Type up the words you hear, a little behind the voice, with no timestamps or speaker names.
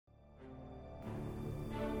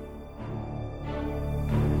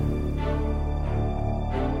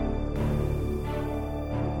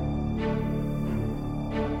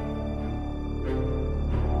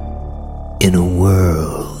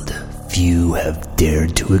you have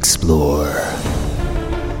dared to explore.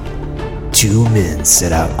 Two men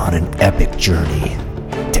set out on an epic journey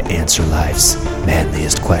to answer life's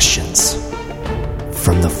manliest questions.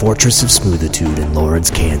 From the fortress of smoothitude in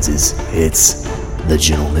Lawrence, Kansas, it's the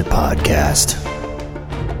Gentlemint Podcast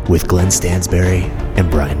with Glenn Stansberry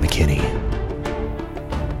and Brian McKinney.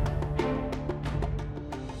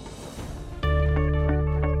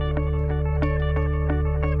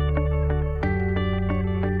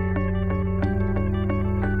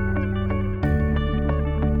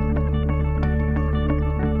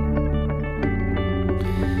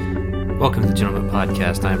 Welcome to the Gentlemint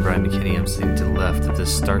Podcast. I'm Brian McKinney. I'm sitting to the left of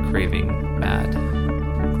this stark raving mad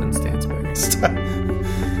Glenn Stansberry.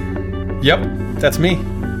 Yep, that's me.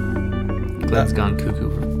 Glenn's gone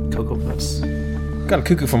cuckoo for Cocoa Puffs. Gone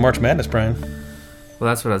cuckoo for March Madness, Brian. Well,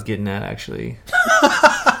 that's what I was getting at, actually.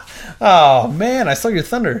 Oh, man, I saw your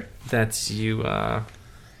thunder. That's you,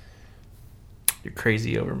 you're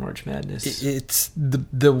crazy over March Madness. It's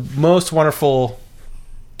the most wonderful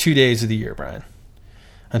 2 days of the year, Brian.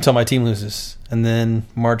 Until my team loses. And then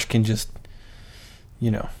March can just,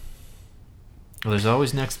 Well, there's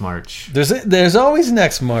always next March. There's always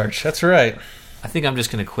next March. That's right. I think I'm just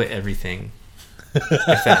going to quit everything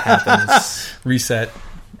if that happens. Reset.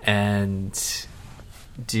 And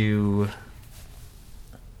do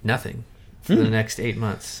nothing for the next 8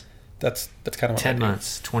 months. That's kind of 10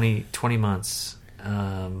 months, 20 months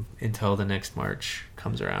until the next March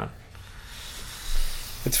comes around.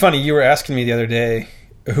 It's funny. You were asking me the other day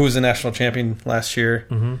who was the national champion last year,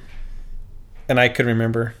 and I could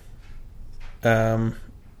remember.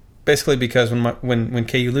 Basically, because when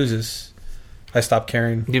KU loses, I stop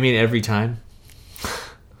caring. You mean every time?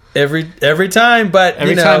 Every time, but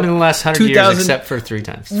every time in the last 100 years, except for 3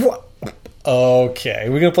 times. What? Okay,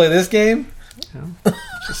 we're gonna play this game. No,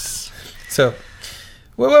 So,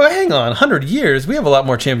 wait, hang on. 100 years, we have a lot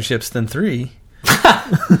more championships than 3.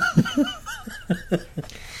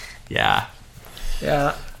 Yeah.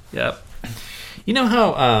 Yep. You know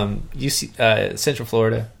how UC Central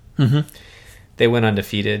Florida, they went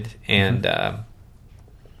undefeated, and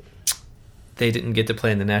they didn't get to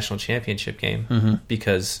play in the national championship game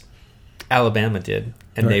because Alabama did,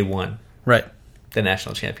 and they won the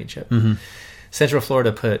national championship. Central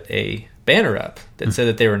Florida put a banner up that said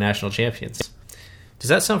that they were national champions. Does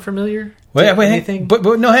that sound familiar? Wait, but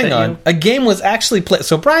no, hang on. A game was actually played.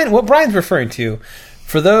 So what Brian's referring to,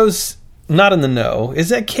 for those not in the know, is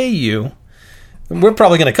that KU, we're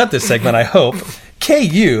probably going to cut this segment, I hope. KU,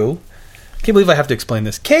 I can't believe I have to explain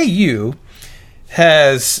this. KU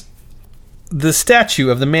has the statue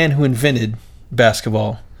of the man who invented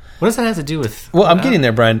basketball. What does that have to do with... Well, I'm getting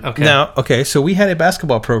there, Brian. Okay. So we had a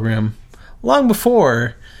basketball program long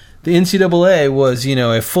before the NCAA was,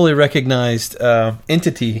 a fully recognized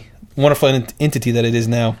entity, wonderful entity that it is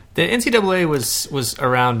now. The NCAA was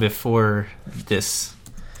around before this.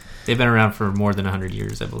 They've been around for more than 100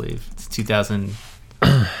 years, I believe. It's 2000...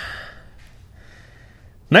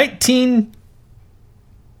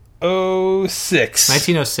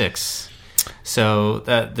 1906. So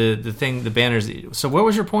the banners. So what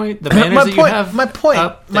was your point? The banners that you have. My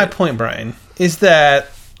point, Brian, is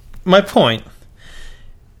that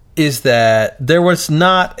there was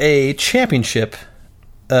not a championship.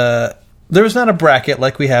 There was not a bracket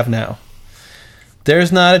like we have now.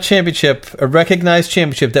 There's not a recognized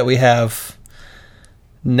championship that we have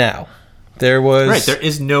now. There was... There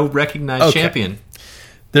is no recognized champion.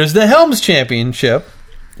 There's the Helms Championship,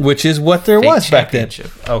 which is what there was back then.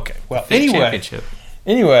 Okay. Well, anyway.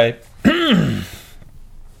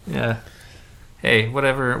 Yeah. Hey,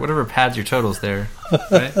 whatever pads your totals there,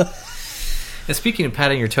 right? And speaking of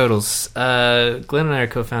padding your totals, Glenn and I are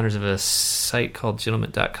co-founders of a site called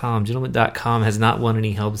Gentlemint.com. Gentlemint.com has not won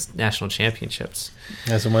any Helms national championships.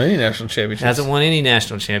 Hasn't won any national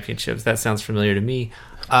championships. That sounds familiar to me.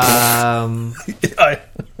 Let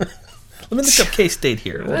me look up K-State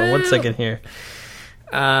here. Hold on 1 second here.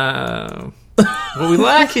 What we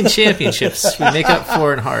lack in championships, we make up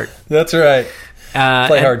for in heart. That's right.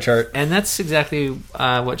 Hard chart. And that's exactly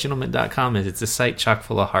what Gentlemint.com is. It's a site chock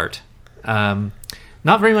full of heart. Not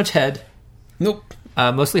very much head. Nope.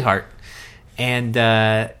 Mostly heart. And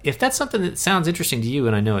if that's something that sounds interesting to you,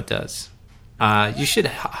 and I know it does, you should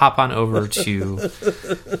hop on over to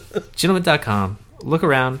Gentlemint.com, look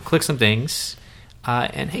around, click some things,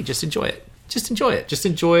 and hey, just enjoy it. Just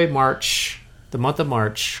enjoy March, the month of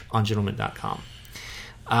March, on Gentlemint.com.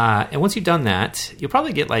 And once you've done that, you'll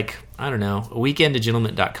probably get a weekend to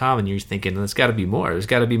Gentlemint.com, and you're thinking, there's got to be more. There's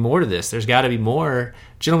got to be more to this. There's got to be more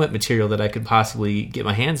Gentlemint material that I could possibly get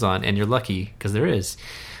my hands on, and you're lucky, because there is.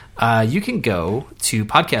 you can go to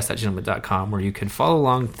podcast.gentlemint.com where you can follow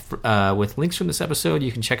along with links from this episode.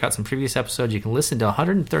 You can check out some previous episodes. You can listen to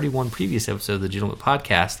 131 previous episodes of the Gentlemint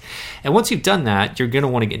Podcast. And once you've done that, you're going to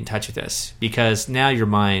want to get in touch with us because now your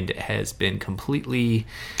mind has been completely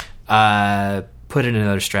put in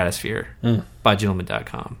another stratosphere by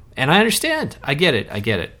gentlemint.com. And I understand. I get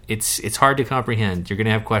it. It's hard to comprehend. You're going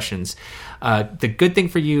to have questions. The good thing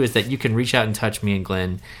for you is that you can reach out and touch me and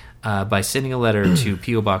Glenn by sending a letter to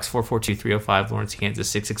P.O. Box 442305, Lawrence, Kansas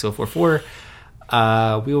 66044.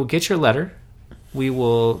 We will get your letter. We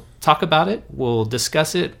will talk about it. We'll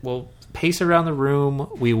discuss it. We'll pace around the room.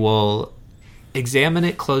 We will examine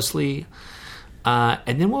it closely.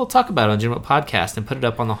 And then we'll talk about it on Gentlemint Podcast and put it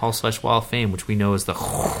up on the Hall/Wall of Fame, which we know is the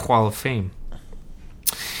Wall of Fame.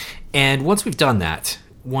 And once we've done that,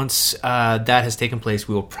 once that has taken place,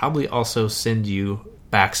 we will probably also send you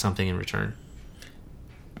back something in return.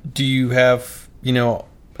 Do you have,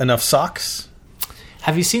 enough socks?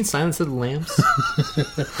 Have you seen Silence of the Lambs?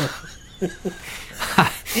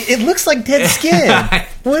 It looks like dead skin.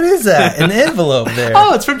 What is that? An envelope there.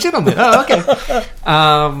 Oh, it's from Gentlemint. Oh,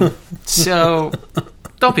 okay. So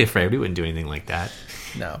don't be afraid. We wouldn't do anything like that.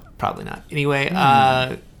 No, probably not. Anyway,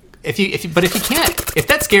 if you can't, if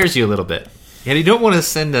that scares you a little bit, and you don't want to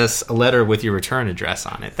send us a letter with your return address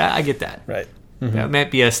on it, I get that. Right. Mm-hmm. That might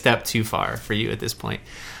be a step too far for you at this point,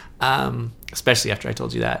 especially after I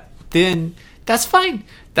told you that. Then that's fine.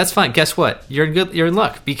 That's fine. Guess what? You're in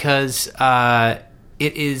luck because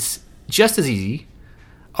it is just as easy,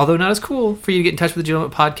 although not as cool, for you to get in touch with the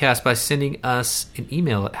Gentlemint Podcast by sending us an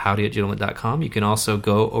email at howdy@gentlemint.com. You can also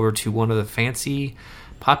go over to one of the fancy,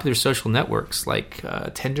 popular social networks like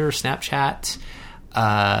Tinder, Snapchat.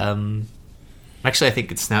 Actually, I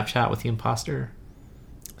think it's Snapchat with the imposter.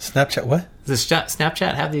 Snapchat what? Does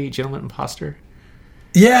Snapchat have the Gentlemint Imposter?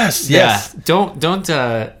 Yes. Don't.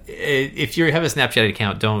 If you have a Snapchat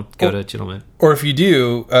account, don't go to Gentlemint. Or if you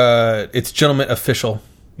do, it's Gentlemint Official.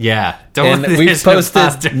 Yeah, and we've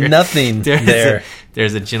posted nothing there.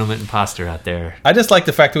 There's a Gentlemint Imposter out there. I just like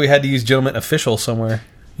the fact that we had to use Gentlemint Official somewhere.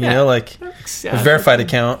 You know, like a verified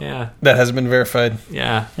account that hasn't been verified.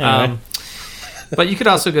 Yeah. Anyway. But you could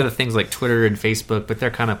also go to things like Twitter and Facebook, but they're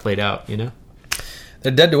kind of played out,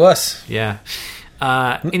 They're dead to us. Yeah.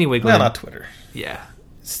 Anyway, Glenn. Well, not Twitter. Yeah.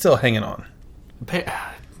 Still hanging on.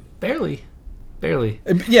 Barely.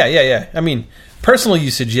 Yeah. I mean, personal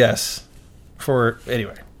usage, yes.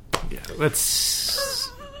 Anyway. Yeah,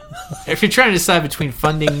 if you're trying to decide between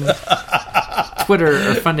funding Twitter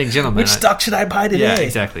or funding Gentlemint, which stock should I buy today? Yeah,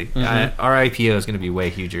 exactly. Mm-hmm. Our IPO is going to be way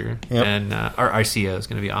huger, and our ICO is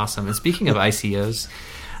going to be awesome. And speaking of ICOs,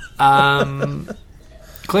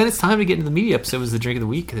 Glenn, it's time to get into the media episode. It was the drink of the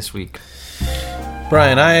week this week.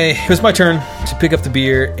 Brian, it was my turn to pick up the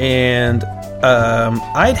beer, and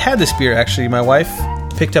I'd had this beer, actually. My wife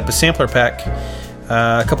picked up a sampler pack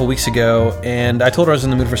a couple weeks ago, and I told her I was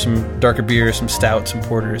in the mood for some darker beers, some stouts, some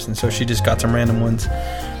porters, and so she just got some random ones.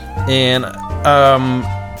 And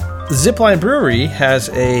Zip Line Brewery has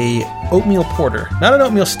a oatmeal porter, not an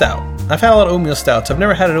oatmeal stout. I've had a lot of oatmeal stouts. I've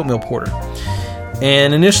never had an oatmeal porter.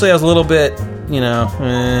 And initially I was a little bit,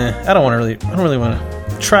 I don't really want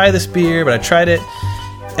to try this beer, but I tried it,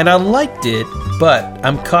 and I liked it, but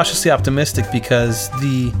I'm cautiously optimistic because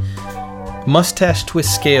the Mustache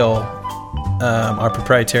Twist Scale, our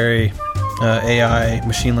proprietary AI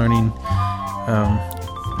machine learning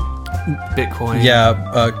Bitcoin,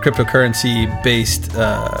 cryptocurrency based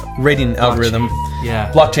rating algorithm,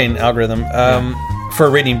 blockchain algorithm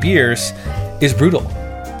for rating beers is brutal,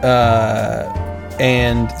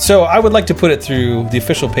 and so I would like to put it through the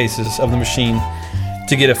official paces of the machine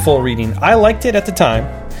to get a full reading. I liked it at the time,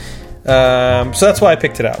 so that's why I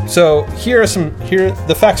picked it out. So here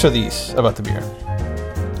the facts are these about the beer.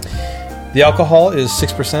 The alcohol is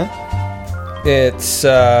 6%. It's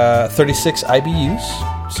 36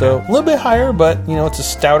 IBUs, so a little bit higher, but it's a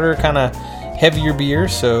stouter, kind of heavier beer,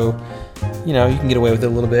 so you can get away with it a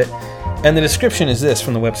little bit. And the description is this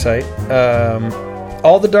from the website: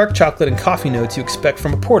 all the dark chocolate and coffee notes you expect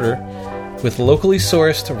from a porter, with locally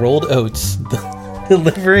sourced rolled oats,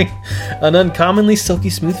 delivering an uncommonly silky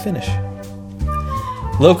smooth finish.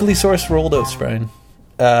 Locally sourced rolled oats, Brian.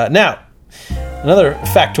 Now, another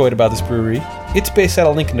factoid about this brewery: it's based out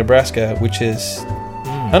of Lincoln, Nebraska, which is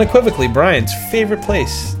unequivocally Brian's favorite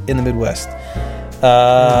place in the Midwest.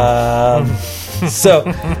 So,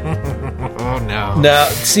 oh no! Now,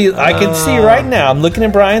 see, I can see right now. I'm looking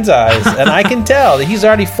in Brian's eyes, and I can tell that he's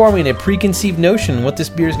already forming a preconceived notion what this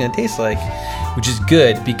beer is going to taste like, which is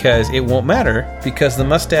good because it won't matter because the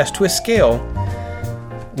Mustache Twist Scale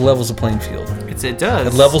levels the playing field. It does.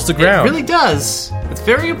 It levels the ground. It really does. It's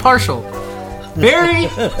very impartial.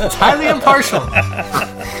 It's highly impartial.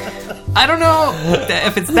 I don't know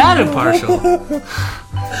if it's that impartial.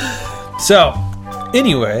 So,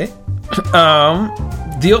 anyway,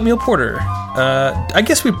 the oatmeal porter.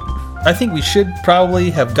 I think we should probably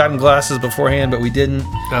have gotten glasses beforehand, but we didn't.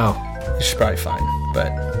 Oh, It should probably fine,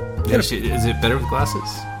 but is it better with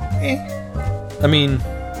glasses? I mean,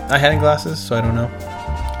 I had glasses, so I don't know.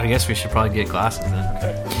 I guess we should probably get glasses then.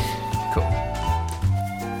 Okay. Cool.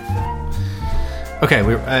 Okay,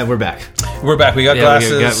 we're back. We're back. We got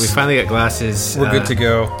glasses. We finally got glasses. We're good to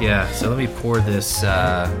go. Yeah. So let me pour this.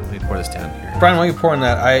 Down here. Brian, while you're pouring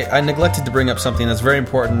that, I neglected to bring up something that's very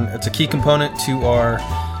important. It's a key component to our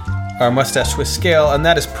Mustache Twist Scale, and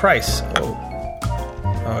that is price.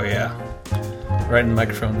 Oh yeah, right in the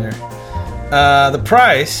microphone there. The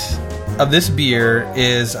price of this beer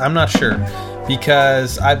is, I'm not sure,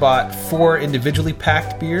 because I bought 4 individually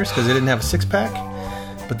packed beers because they didn't have a 6-pack.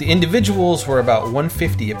 But the individuals were about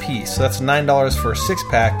 $1.50 a piece, so that's $9 for a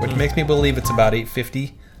 6-pack, which makes me believe it's about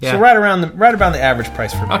 $8.50. Yeah. So right around the average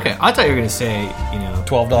price for beer. Okay, I thought you were going to say,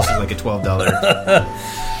 $12. This is like a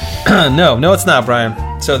 $12. No, it's not,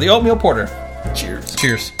 Brian. So the oatmeal porter. Cheers.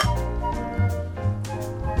 Cheers.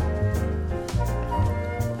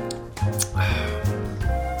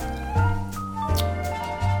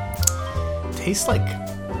 Tastes like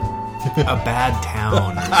a bad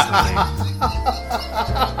town or something.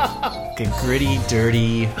 Like a gritty,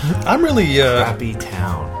 dirty, I'm really crappy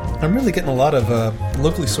town. I'm really getting a lot of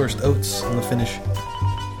locally sourced oats on the finish.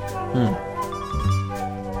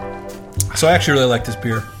 So I actually really like this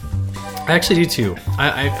beer. I actually do too.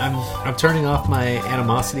 I'm turning off my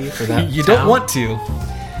animosity for that. You town. don't want to.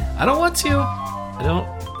 I don't want to. I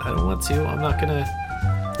don't want to. I'm not gonna.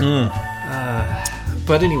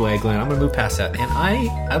 But anyway, Glenn, I'm gonna move past that, and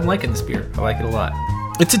I'm liking this beer. I like it a lot.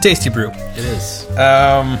 It's a tasty brew. It is.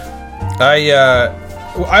 I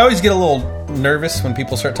always get a little nervous when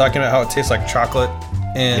people start talking about how it tastes like chocolate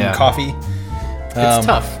and coffee. It's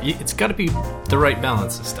tough. It's got to be the right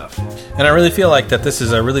balance of stuff. And I really feel like that this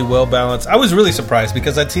is a really well balanced. I was really surprised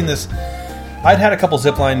because I'd seen this. I'd had a couple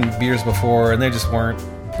Zip Line beers before, and they just weren't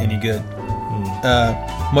any good.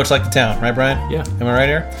 Much like the town, right, Brian? Yeah. Am I right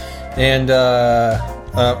here? And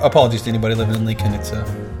apologies to anybody living in Lincoln. It's a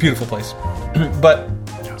beautiful place. But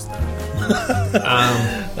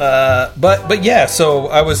yeah. So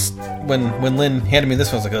I was when Lynn handed me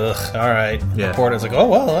this one, I was like, ugh, all right. Yeah. Poured it. I was like, oh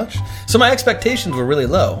well. So my expectations were really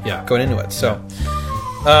low. Yeah. Going into it. So.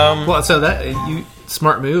 Well, so that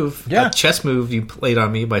smart move, yeah, chess move you played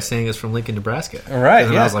on me by saying it's from Lincoln, Nebraska. All right.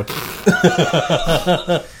 And yeah. I was like,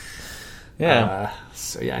 yeah.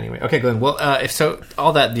 Anyway, okay, Glenn. Well, if so,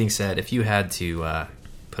 all that being said, if you had to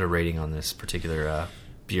put a rating on this particular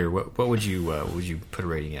beer, what would you put a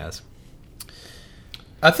rating as?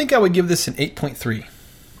 I think I would give this an 8.3.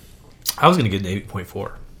 I was going to get an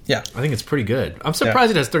 8.4. Yeah, I think it's pretty good. I'm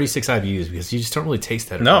surprised it has 36 IBUs because you just don't really taste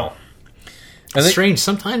that at all. It's strange.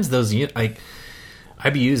 Sometimes those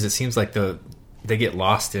IBUs, it seems like they get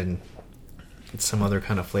lost in some other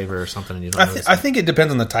kind of flavor or something. And you don't I think it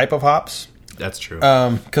depends on the type of hops. That's true.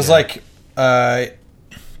 Because so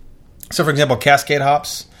for example, Cascade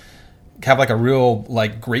hops have like a real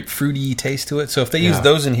like grapefruity taste to it. So if they use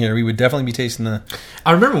those in here, we would definitely be tasting the.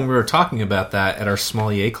 I remember when we were talking about that at our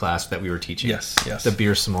sommelier class that we were teaching. Yes. The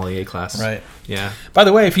beer sommelier class. Right. Yeah. By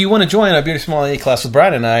the way, if you want to join a beer sommelier class with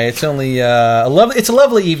Brian and I, it's only it's a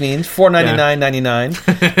lovely evening,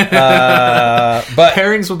 $4.99.99. But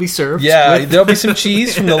pairings will be served. Yeah, there'll be some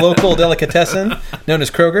cheese from the local delicatessen known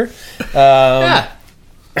as Kroger.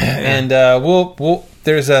 And we'll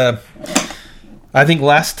there's a. I think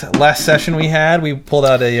last session we pulled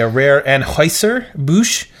out a rare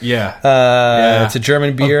Anheuser-Busch. Yeah. It's a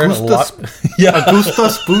German beer.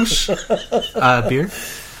 Augustus Busch beer.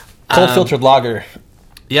 Cold filtered lager.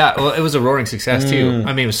 Yeah, well, it was a roaring success too.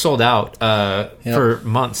 I mean, it was sold out for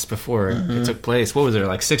months before it took place. What was there,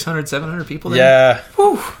 like 600, 700 people there? Yeah.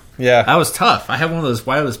 Whew. Yeah. That was tough. I had one of those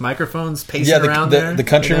wireless microphones pacing around there. The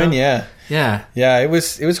Countryman, Yeah. Yeah, it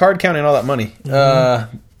was hard counting all that money.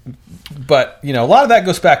 But, a lot of that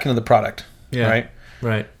goes back into the product, right?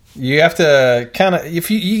 Right. You have to kind of,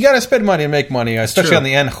 if you got to spend money to make money, especially on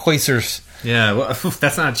the Anheuser's. Yeah, well,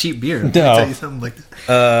 that's not a cheap beer. No. Let me tell you something like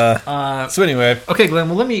that. So anyway. Okay, Glenn,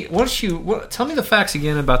 well, tell me the facts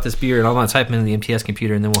again about this beer, and I'm going to type them in the MTS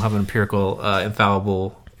computer, and then we'll have an empirical,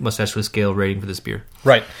 infallible Mustache Twist Scale rating for this beer.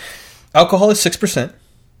 Right. Alcohol is 6%.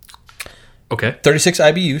 Okay. 36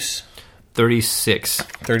 IBUs. 36.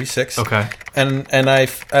 Okay. And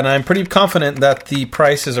I'm pretty confident that the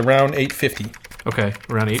price is around $8.50. Okay,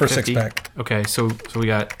 around 850. For 6-pack. Okay, so we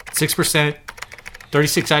got 6%,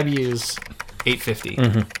 36 IBUs, 850.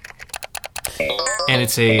 And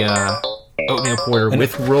it's a oatmeal porter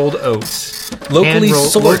with rolled oats. Locally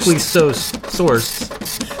sourced.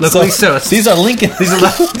 Locally sourced. These are Lincoln.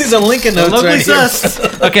 These are Lincoln notes Locally right here.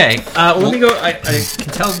 sourced. Okay, let me go. I can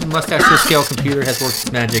tell the Mustache Twist Scale computer has worked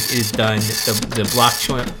its magic. It is done. The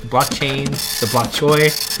blockchain, the block choi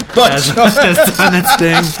has done its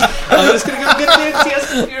thing. I'm just gonna go get the NTS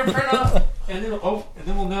computer print off, and then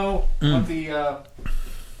we'll know what the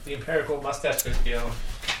empirical Mustache Twist Scale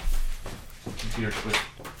computer twist.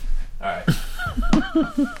 All right.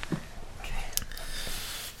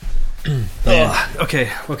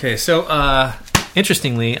 Okay. So,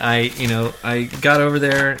 interestingly, I got over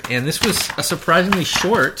there, and this was a surprisingly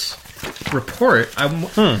short report. I'm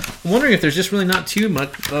wondering if there's just really not too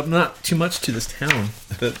much to this town.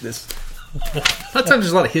 A lot of times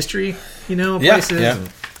there's a lot of history, places. Yeah. And,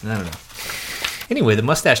 I don't know. Anyway, the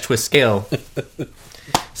Mustache Twist Scale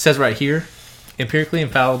says right here, empirically,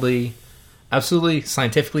 infallibly, absolutely,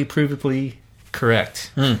 scientifically, provably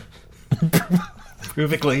correct.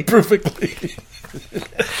 Provably.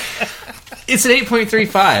 It's an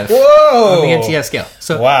 8.35. Whoa! On the NTS scale.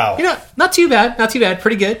 So, wow. Not too bad.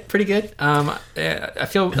 Pretty good. I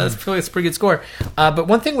feel it's a pretty good score. But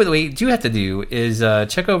one thing that we do have to do is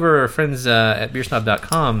check over our friends at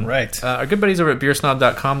beersnob.com. Right. Our good buddies over at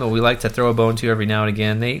beersnob.com that we like to throw a bone to every now and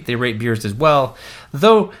again. They rate beers as well,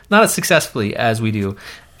 though not as successfully as we do.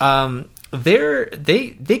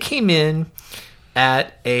 They came in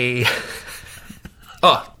at a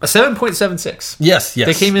 7.76. Yes.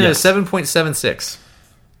 They came in at a 7.76.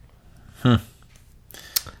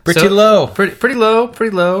 Pretty low. Pretty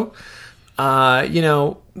low.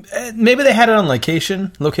 Maybe they had it on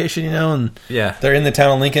location, and they're in the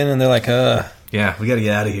town of Lincoln, and they're like, yeah, we got to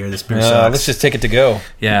get out of here. This beer sucks. Let's just take it to go.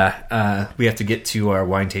 Yeah, we have to get to our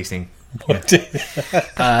wine tasting. Anyway,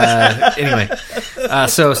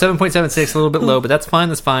 so 7.76, a little bit low, but that's fine.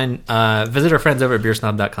 Visit our friends over at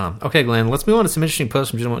beersnob.com. Okay, Glenn, let's move on to some interesting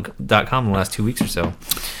posts from Gentlemint.com in the last 2 weeks or so.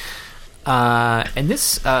 And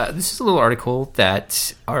this is a little article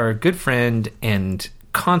that our good friend and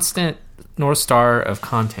constant North Star of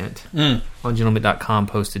content on Gentlemint.com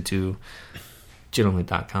posted to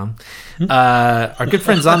Gentlemint.com. Our good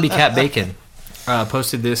friend Zombie Cat Bacon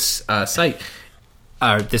posted this site.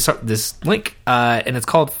 This link, and it's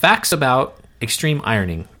called Facts About Extreme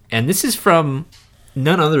Ironing. And this is from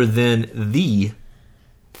none other than the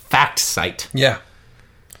Fact Site. Yeah.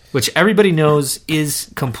 Which everybody knows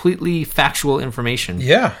is completely factual information.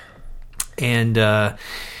 Yeah. And,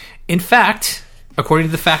 in fact, according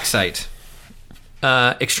to the Fact Site,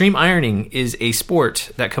 extreme ironing is a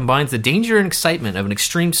sport that combines the danger and excitement of an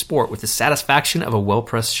extreme sport with the satisfaction of a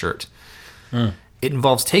well-pressed shirt. It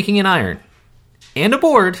involves taking an iron and a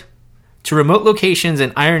board to remote locations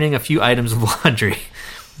and ironing a few items of laundry.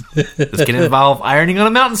 This can involve ironing on a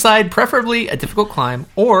mountainside, preferably a difficult climb,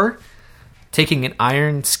 or taking an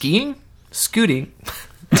iron scooting.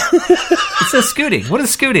 It says scooting. What is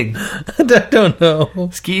scooting? I don't know.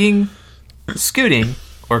 Skiing, scooting,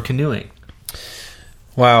 or canoeing.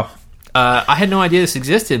 Wow. I had no idea this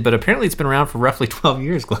existed, but apparently it's been around for roughly 12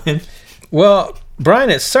 years, Glenn. Well, Brian,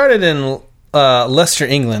 it started in Leicester,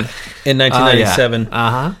 England in 1997.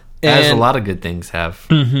 As a lot of good things have.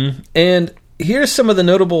 Mm-hmm. And here's some of the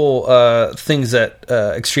notable things that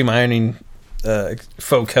extreme ironing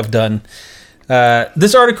folk have done.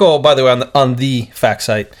 This article, by the way, on the fact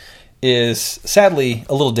site is sadly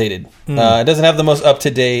a little dated. It doesn't have the most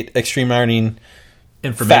up-to-date extreme ironing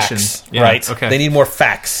information. Facts, right? Okay. They need more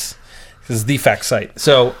facts. This is the fact site.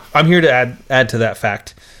 So I'm here to add to that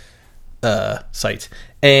fact site.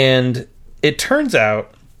 And it turns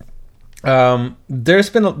out there's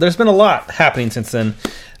been a lot happening since then.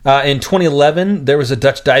 In 2011, there was a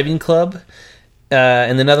Dutch diving club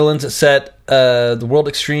in the Netherlands that set the world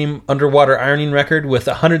extreme underwater ironing record with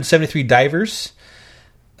 173 divers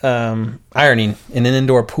ironing in an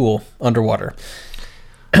indoor pool underwater.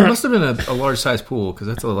 It must have been a large size pool because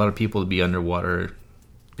that's a lot of people to be underwater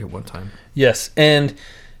at one time. Yes, and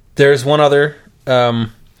there's one other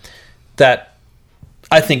that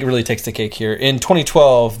I think it really takes the cake here. In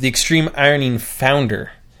 2012, the extreme ironing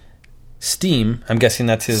founder, Steam, I'm guessing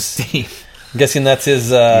that's his stage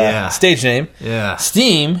name. Yeah.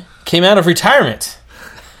 Steam came out of retirement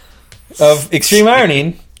of extreme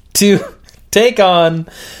ironing to take on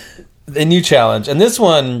a new challenge. And this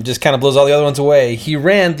one just kind of blows all the other ones away. He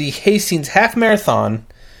ran the Hastings Half Marathon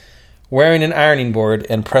wearing an ironing board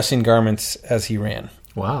and pressing garments as he ran.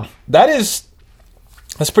 Wow. That's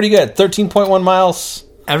pretty good. 13.1 miles.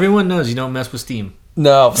 Everyone knows you don't mess with steam.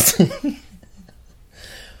 No.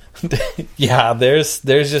 Yeah, there's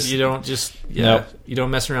just you don't just Nope. You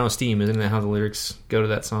don't mess around with steam. Isn't that how the lyrics go to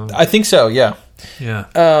that song? I think so. Yeah.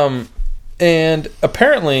 Yeah. And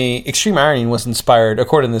apparently, extreme ironing was inspired,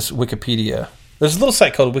 according to this Wikipedia. There's a little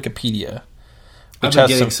site called Wikipedia. I've been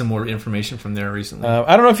getting some more information from there recently.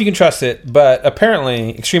 I don't know if you can trust it, but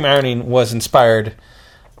apparently, extreme ironing was inspired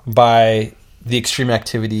by the extreme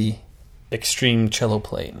activity, extreme cello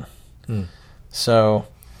playing. So,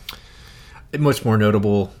 a much more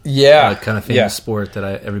notable, kind of famous sport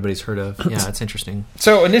that everybody's heard of. Yeah, it's interesting.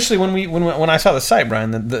 So initially, when I saw the site, Brian,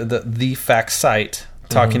 the fact site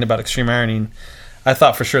talking about extreme ironing, I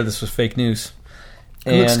thought for sure this was fake news.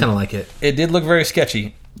 It looks kind of like it. It did look very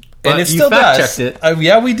sketchy. But and it still does. Checked it.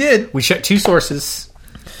 Yeah, we did. We checked 2 sources,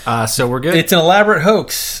 so we're good. It's an elaborate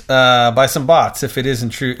hoax by some bots. If it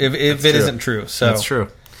isn't true, if it isn't true, so that's true.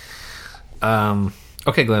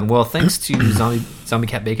 Okay, Glenn. Well, thanks to Zombie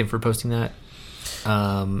Cat Bacon for posting that.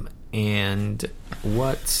 And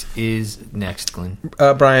what is next, Glenn?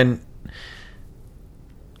 Brian,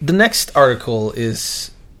 the next article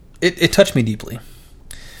is it touched me deeply.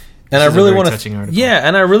 And I really want to,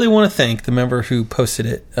 and I really want to thank the member who posted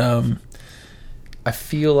it. I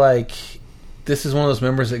feel like this is one of those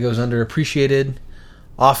members that goes underappreciated.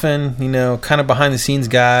 Often, kind of behind the scenes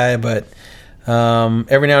guy, but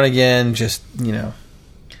every now and again, just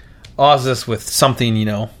awes us with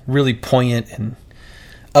something really poignant and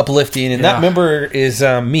uplifting. And that member is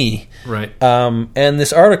me, right? And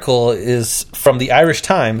this article is from the Irish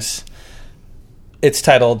Times. It's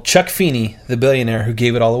titled, Chuck Feeney, the Billionaire Who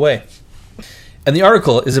Gave It All Away. And the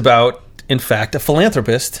article is about, in fact, a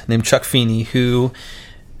philanthropist named Chuck Feeney who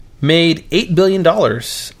made $8 billion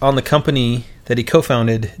on the company that he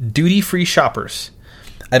co-founded, Duty Free Shoppers.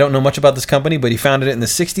 I don't know much about this company, but he founded it in the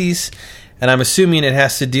 60s, and I'm assuming it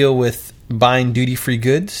has to deal with buying duty-free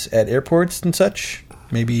goods at airports and such.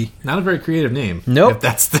 Maybe. Not a very creative name. Nope. If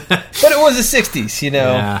that's the... But it was the 60s,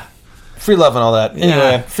 Yeah. Free love and all that.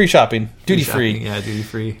 Anyway, free shopping. Duty free. Yeah, duty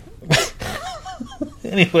free.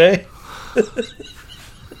 Anyway.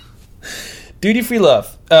 Duty free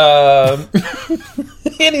love.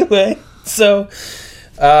 Anyway, so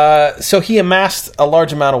he amassed a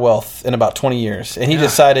large amount of wealth in about 20 years. And he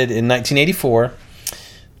decided in 1984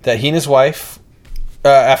 that he and his wife,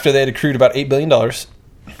 after they had accrued about $8 billion,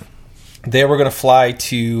 they were going to fly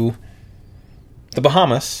to the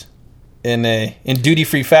Bahamas in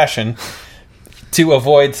duty-free fashion to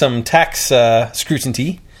avoid some tax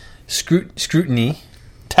scrutiny,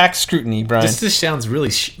 tax scrutiny, Brian. This sounds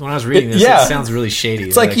really... when I was reading this, it sounds really shady.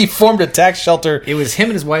 It's like he formed a tax shelter. It was him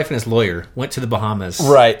and his wife and his lawyer went to the Bahamas.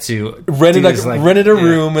 Right. To rented a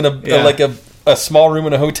room in a small room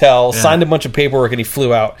in a hotel, signed a bunch of paperwork, and he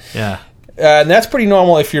flew out. Yeah. And that's pretty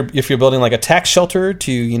normal if you're building like a tax shelter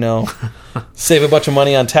to save a bunch of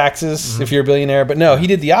money on taxes if you're a billionaire. But no, he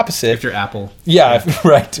did the opposite. If you're Apple,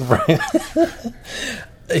 right.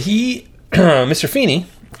 He, Mr. Feeney,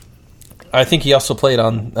 I think he also played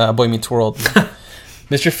on Boy Meets World.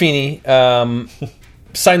 Mr. Feeney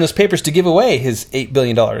signed those papers to give away his $8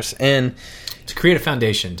 billion and to create a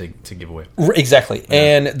foundation to give away. Exactly,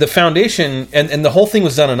 and the foundation and the whole thing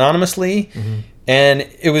was done anonymously. And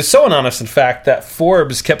it was so anonymous, in fact, that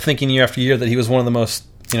Forbes kept thinking year after year that he was one of the most,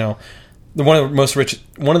 one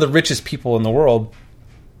of the richest people in the world,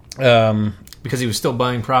 because he was still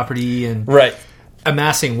buying property and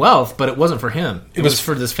amassing wealth, but it wasn't for him. It was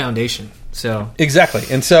for this foundation. So exactly.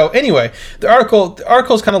 And so anyway, the article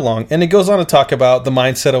is kind of long, and it goes on to talk about the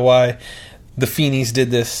mindset of why the Feeneys did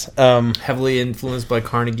this. Heavily influenced by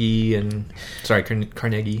Carnegie. Really?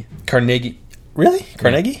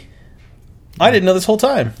 Carnegie? Yeah. I didn't know this whole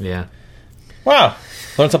time. Yeah. Wow.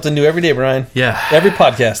 Learn something new every day, Brian. Yeah. Every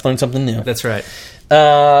podcast, learn something new. That's right.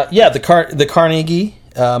 The Carnegie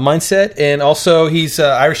mindset, and also he's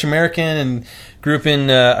Irish American and grew up in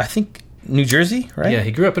I think New Jersey, right? Yeah,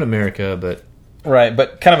 he grew up in America, but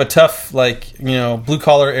kind of a tough blue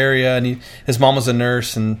collar area, and his mom was a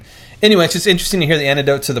nurse, and anyway, it's just interesting to hear the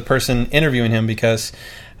anecdotes of the person interviewing him because.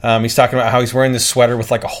 He's talking about how he's wearing this sweater with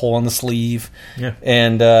like a hole in the sleeve,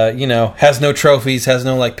 and has no trophies, has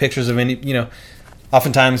no pictures of any.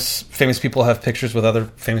 Oftentimes famous people have pictures with other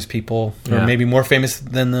famous people, or maybe more famous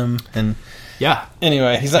than them, and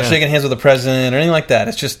Anyway, he's not shaking hands with the president or anything like that.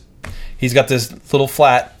 It's just he's got this little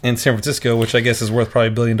flat in San Francisco, which I guess is worth probably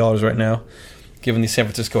 $1 billion right now, given the San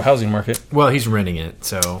Francisco housing market. Well, he's renting it,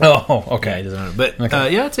 so. Oh, okay. Yeah, he doesn't own it. But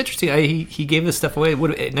it's interesting. He gave this stuff away.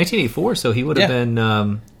 1984, so he would have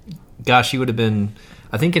been. He would have been,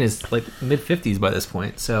 I think, in his mid-50s by this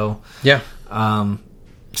point. So yeah,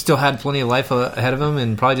 still had plenty of life ahead of him,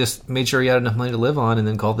 and probably just made sure he had enough money to live on, and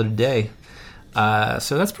then called it a day.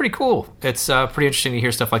 So that's pretty cool. It's pretty interesting to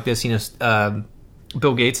hear stuff like this.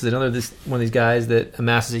 Bill Gates is one of these guys that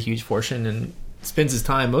amasses a huge fortune and spends his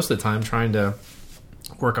time, most of the time, trying to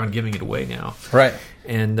work on giving it away now. Right.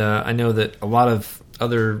 And I know that a lot of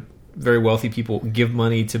other very wealthy people give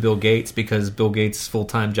money to Bill Gates because Bill Gates'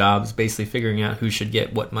 full-time job is basically figuring out who should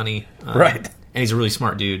get what money. Right. And he's a really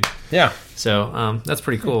smart dude. Yeah. So that's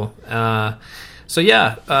pretty cool. A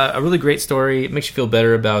really great story. It makes you feel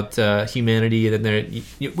better about humanity.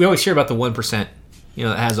 We always hear about the 1%,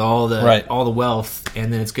 that has all the wealth,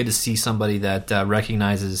 and then it's good to see somebody that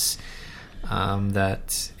recognizes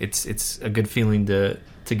that it's a good feeling to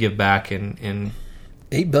give back and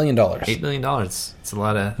 $8 billion. $8 billion. It's a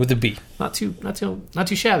lot of with a B. Not too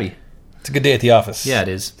shabby. It's a good day at the office. Yeah, it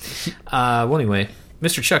is. Anyway,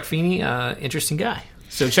 Mr. Chuck Feeney, interesting guy.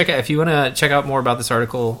 So check out if you want to check out more about this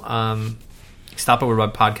article. Stop over by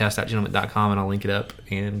podcast.gentlemint.com and I'll link it up,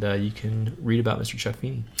 and you can read about Mr. Chuck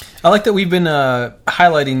Feeney. I like that we've been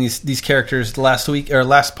highlighting these characters last week or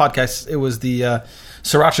last podcast. It was the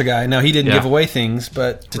Sriracha guy. Now he didn't give away things,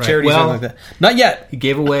 but to charities or something like that. Not yet. He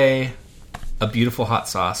gave away a beautiful hot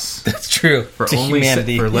sauce. That's true. For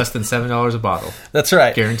less than $7 a bottle. That's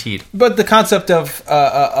right. Guaranteed. But the concept of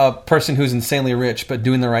a person who's insanely rich but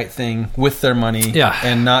doing the right thing with their money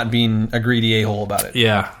and not being a greedy a-hole about it.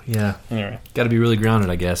 Yeah. Anyway. Got to be really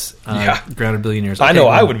grounded, I guess. Grounded billionaires. Okay, I know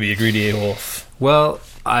I would be a greedy a-hole. Well,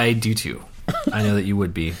 I do too. I know that you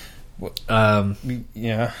would be.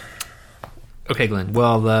 Yeah. Okay, Glenn.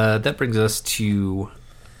 Well, that brings us to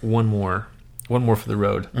one more for the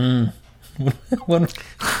road.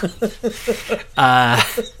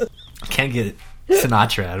 Can't get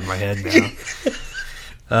Sinatra out of my head now.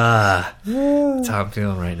 That's how I'm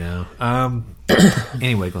feeling right now.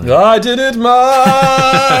 Anyway, Glenn. I did it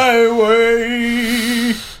my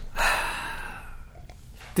way.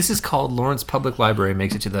 This is called Lawrence Public Library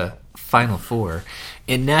makes it to the Final Four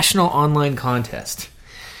in National Online Contest.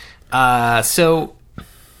 So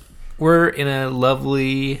we're in a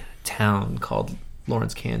lovely town called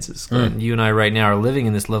Lawrence, Kansas. And you and I right now are living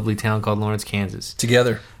in this lovely town called Lawrence, Kansas.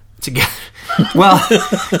 Together. Well, we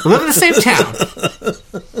live in the same town.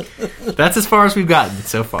 That's as far as we've gotten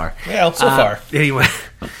so far. Well, so far.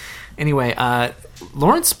 Anyway,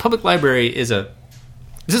 Lawrence Public Library this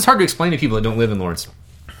is hard to explain to people that don't live in Lawrence.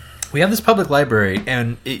 We have this public library,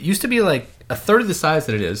 and it used to be like a third of the size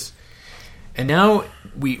that it is. And now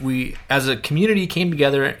we as a community came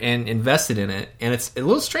together and invested in it, and it's a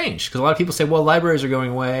little strange because a lot of people say, well, libraries are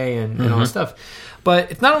going away and all this stuff.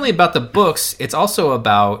 But it's not only about the books; it's also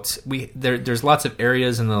about there's lots of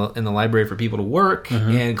areas in the library for people to work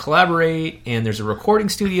and collaborate, and there's a recording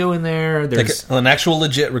studio in there. There's like an actual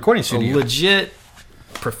legit recording studio, a legit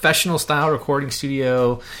professional style recording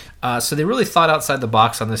studio. So they really thought outside the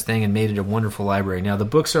box on this thing and made it a wonderful library. Now, the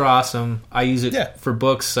books are awesome. I use it for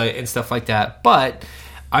books and stuff like that. But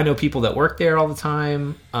I know people that work there all the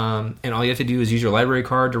time, and all you have to do is use your library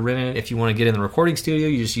card to rent it. If you want to get in the recording studio,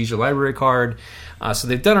 you just use your library card. So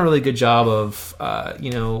they've done a really good job of,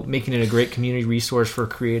 making it a great community resource for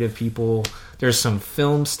creative people. There's some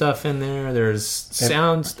film stuff in there. There's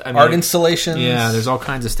sounds, art installations. Yeah, there's all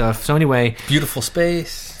kinds of stuff. So anyway, beautiful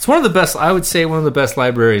space. It's one of the best. I would say one of the best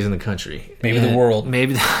libraries in the country, maybe the world,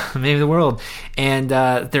 maybe the world. And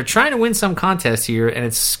they're trying to win some contest here, and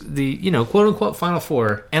it's the quote unquote Final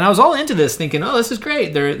Four. And I was all into this, thinking, oh, this is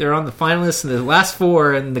great. They're on the finalists and the last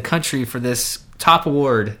four in the country for this top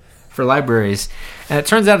award for libraries. And it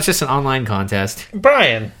turns out it's just an online contest.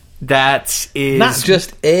 Brian. That is not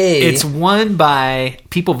just it's won by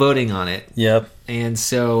people voting on it. Yep. And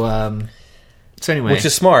so anyway, which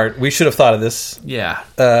is smart. We should have thought of this. Yeah.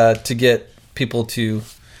 To get people to,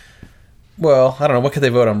 well, I don't know, what could they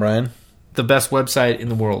vote on, Brian? The best website in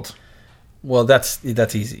the world. Well, that's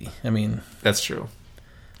easy. I mean, that's true.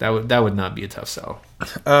 That would not be a tough sell.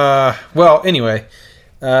 Well, anyway,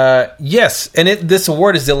 yes, and this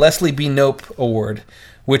award is the Leslie B. Knope Award,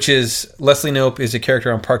 which is Leslie Knope is a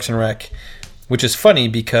character on Parks and Rec, which is funny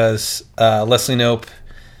because Leslie Knope,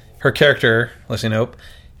 her character Leslie Knope,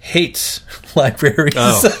 hates libraries.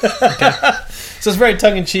 Oh, okay. So it's very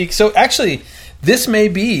tongue in cheek. So actually, this may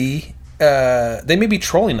be they may be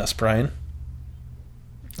trolling us, Brian.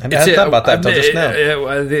 I hadn't thought about that until just now.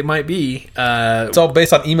 It might be. It's all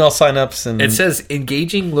based on email signups and it says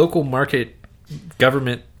engaging local market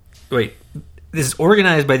government. Wait. This is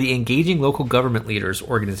organized by the Engaging Local Government Leaders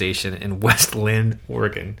organization in West Linn,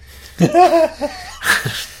 Oregon. Well,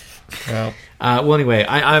 anyway,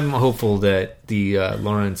 I'm hopeful that the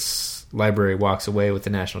Lawrence Library walks away with the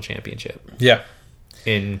national championship. Yeah.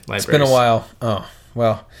 in libraries. It's been a while. Oh,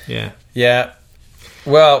 well. Yeah. Yeah.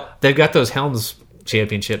 Well, they've got those Helms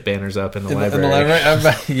Championship banners up in the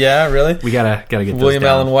library. Yeah, really? We gotta get those William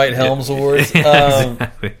down. Allen White Helms Awards.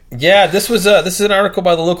 Exactly. Yeah, this is an article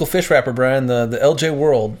by the local fish wrapper, Brian, the LJ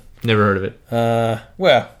World. Never heard of it.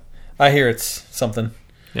 Well, I hear it's something.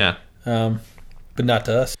 Yeah. But not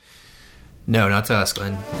to us. No, not to us,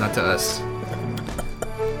 Glenn. Not to us.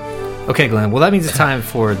 Okay, Glenn. Well, that means it's time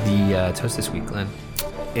for the toast this week, Glenn.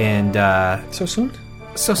 And so soon?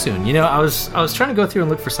 So soon. You know, I was trying to go through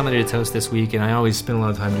and look for somebody to toast this week, and I always spend a lot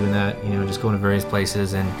of time doing that, you know, just going to various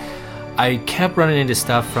places, and I kept running into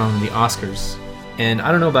stuff from the Oscars. And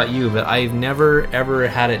I don't know about you, but I've never, ever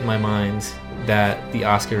had it in my mind that the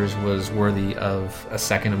Oscars was worthy of a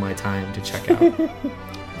second of my time to check out.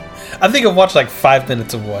 I think I've watched like 5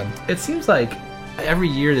 minutes of one. It seems like every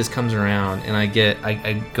year this comes around, and I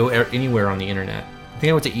go anywhere on the internet. I think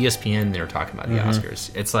I went to ESPN, and they were talking about the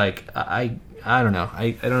Oscars. It's like, I don't know.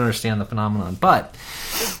 I don't understand the phenomenon. But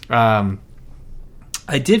I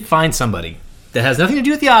did find somebody that has nothing to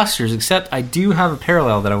do with the Oscars, except I do have a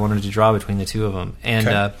parallel that I wanted to draw between the two of them.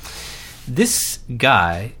 And this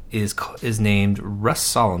guy is named Russ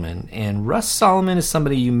Solomon. And Russ Solomon is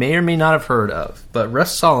somebody you may or may not have heard of. But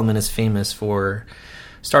Russ Solomon is famous for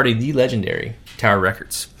starting the legendary Tower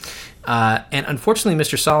Records. And unfortunately,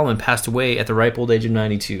 Mr. Solomon passed away at the ripe old age of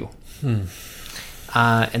 92. And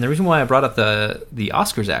the reason why I brought up the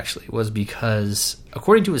Oscars, actually, was because,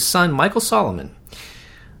 according to his son, Michael Solomon,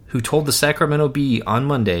 who told the Sacramento Bee on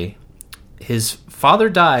Monday, his father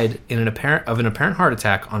died of an apparent heart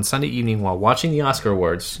attack on Sunday evening while watching the Oscar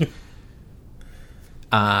Awards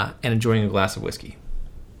and enjoying a glass of whiskey.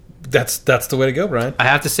 That's the way to go, Brian. I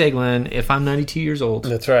have to say, Glenn, if I'm 92 years old,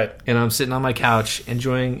 that's right, and I'm sitting on my couch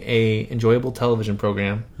enjoying a enjoyable television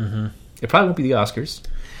program, it probably won't be the Oscars.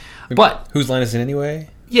 But whose line is it anyway?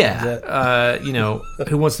 Yeah, you know,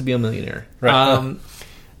 Who Wants to Be a Millionaire? Right.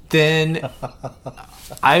 Then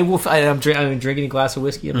I'm drinking a glass of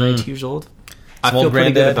whiskey. I'm 92 years old. I feel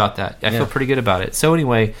pretty good about that. I feel pretty good about it. So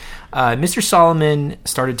anyway, Mr. Solomon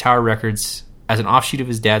started Tower Records as an offshoot of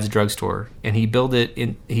his dad's drugstore, and he built it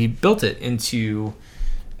into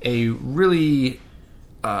a really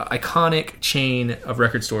iconic chain of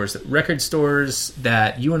record stores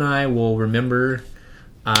that you and I will remember.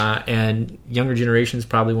 And younger generations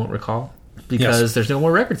probably won't recall because there's no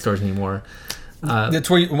more record stores anymore. That's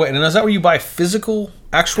where and is that where you buy physical,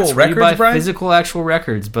 actual records, you buy Brian? Physical, actual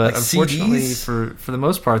records, but like unfortunately, CDs? for the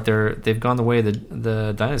most part, they've gone the way of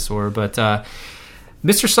the dinosaur. But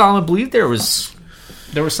Mr. Solomon believed there was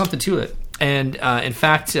something to it, and in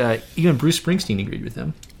fact, even Bruce Springsteen agreed with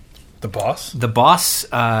him. The boss,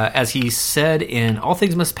 as he said in All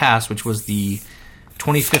Things Must Pass, which was the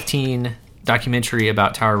 2015 documentary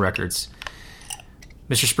about Tower Records.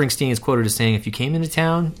 Mr. Springsteen is quoted as saying, "If you came into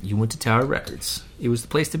town, you went to Tower Records. It was the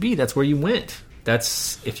place to be. That's where you went.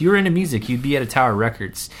 If you were into music, you'd be at a Tower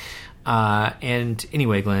Records." And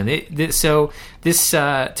anyway, Glenn, this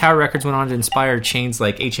Tower Records went on to inspire chains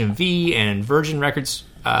like HMV and Virgin Records,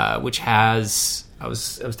 which has I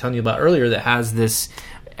was telling you about earlier, that has this.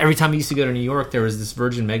 Every time I used to go to New York, there was this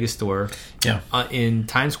Virgin Megastore in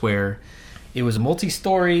Times Square. It was a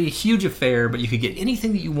multi-story, huge affair, but you could get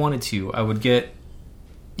anything that you wanted to. I would get,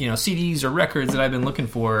 CDs or records that I've been looking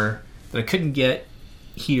for that I couldn't get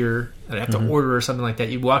here, that I have to order or something like that.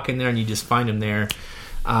 You'd walk in there and you just find them there.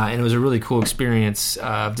 And it was a really cool experience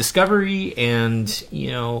of discovery and,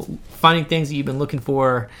 finding things that you've been looking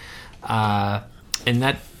for. And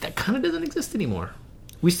that kind of doesn't exist anymore.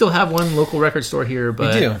 We still have one local record store here,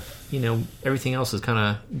 but, we do. Everything else has kind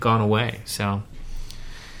of gone away. So...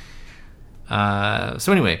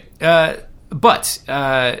 anyway,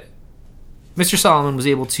 Mr. Solomon was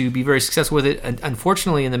able to be very successful with it. And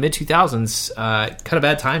unfortunately, in the mid-2000s, kind of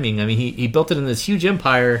bad timing. I mean, he built it in this huge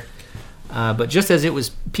empire, but just as it was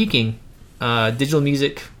peaking, digital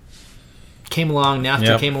music came along,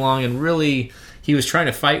 Napster came along, and really he was trying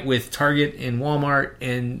to fight with Target and Walmart,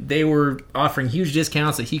 and they were offering huge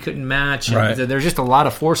discounts that he couldn't match. Right. And there's just a lot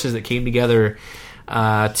of forces that came together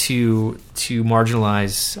to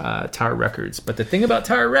marginalize Tower Records. But the thing about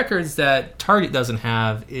Tower Records that Target doesn't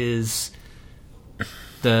have is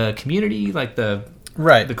the community, like the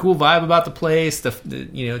cool vibe about the place,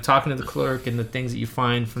 the talking to the clerk and the things that you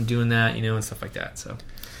find from doing that, and stuff like that. So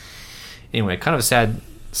anyway, kind of a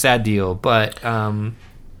sad deal, but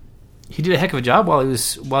he did a heck of a job while he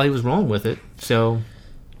was rolling with it. So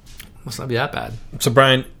must not be that bad. So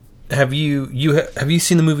Brian, have you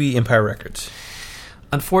seen the movie Empire Records?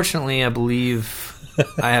 Unfortunately, I believe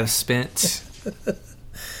I have spent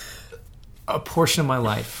a portion of my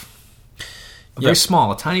life very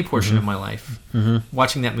small, a tiny portion of my life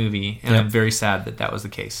watching that movie, and I'm very sad that was the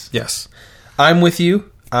case. Yes. I'm with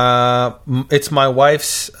you. It's my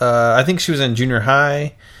wife's, I think she was in junior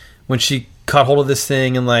high when she caught hold of this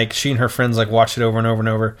thing, and like she and her friends like watched it over and over and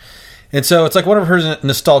over. And so it's like one of her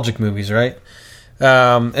nostalgic movies, right?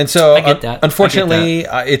 And so I get that. Unfortunately,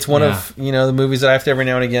 it's one of the movies that I have to every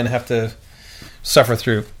now and again have to suffer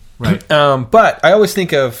through. Right. But I always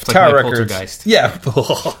think of Tower Records. Poltergeist. Yeah.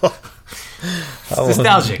 It's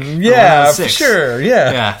nostalgic. Yeah, for sure.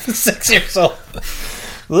 Yeah. 6 years old.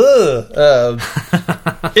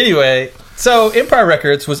 Anyway, so Empire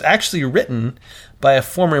Records was actually written by a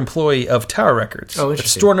former employee of Tower Records. Oh,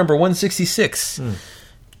 interesting. Store number 166,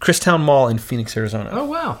 Christown Mall in Phoenix, Arizona. Oh,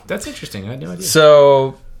 wow. That's interesting. I had no idea.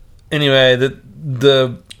 So, anyway,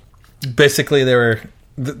 the basically they were...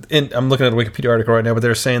 I'm looking at a Wikipedia article right now, but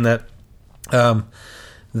they're saying that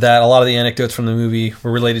that a lot of the anecdotes from the movie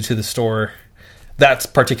were related to the store, that's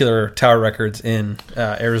particular Tower Records in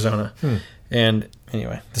Arizona. And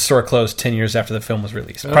anyway, the store closed 10 years after the film was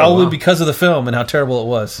released. Probably because of the film and how terrible it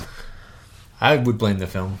was. I would blame the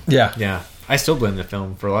film. Yeah. Yeah. I still blame the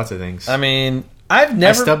film for lots of things. I mean, I've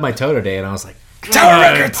never... I stubbed my toe today and I was like, Tower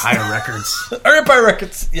Records! Empire Records. Empire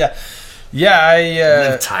Records! Yeah. Yeah,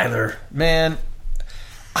 Liv Tyler. Man...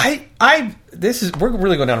 we're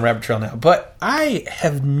really going down a rabbit trail now, but I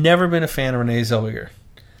have never been a fan of Renee Zellweger.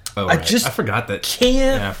 Oh, right. I forgot that.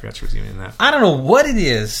 Can't. Yeah, I forgot she was in that. I don't know what it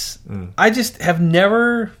is. I just have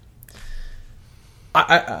never.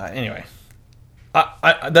 Anyway,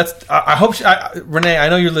 I hope Renee. I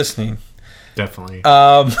know you're listening. Definitely.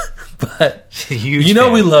 But huge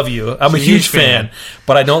fan. We love you. I'm a huge fan,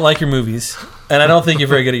 but I don't like your movies, and I don't think you're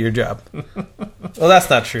very good at your job. Well, that's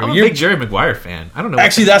not true. I'm a big Jerry Maguire fan. I don't know.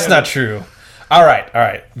 Actually, that's not true. All right.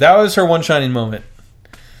 That was her one shining moment.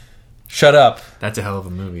 Shut up. That's a hell of a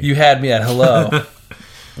movie. You had me at hello.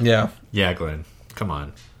 Yeah. Yeah, Glenn. Come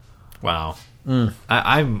on. Wow.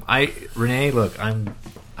 Renee, look, I'm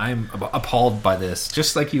appalled by this,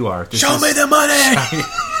 just like you are. Show me the money.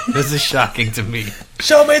 This is shocking to me.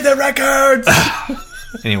 Show me the records.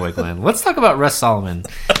 Anyway, Glenn, let's talk about Russ Solomon.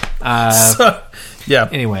 Yeah.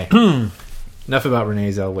 Anyway, enough about Renee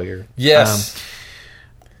Zellweger. Yes.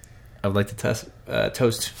 I would like to toast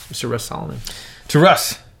Mr. Russ Solomon. To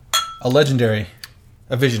Russ, a legendary,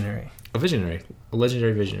 a visionary. A legendary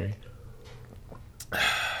visionary.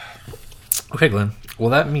 Okay, Glenn. Well,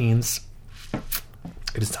 that means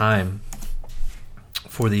it is time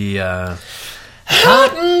for the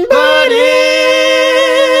hot button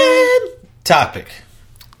topic.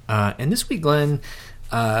 And this week, Glenn,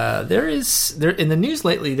 there in the news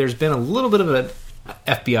lately. There's been a little bit of an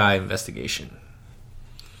FBI investigation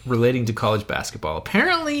relating to college basketball.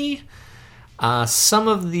 Apparently, some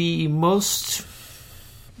of the most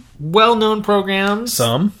well-known programs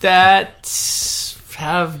that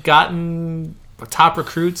have gotten top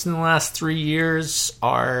recruits in the last 3 years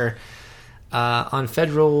are on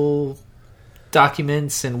federal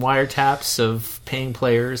documents and wiretaps of paying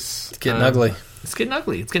players. It's getting ugly. It's getting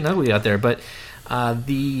ugly. It's getting ugly out there. But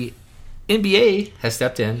the NBA has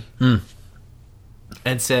stepped in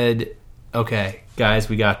and said, okay, guys,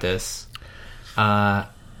 we got this. We're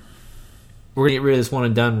going to get rid of this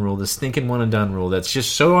one-and-done rule, this stinking one-and-done rule that's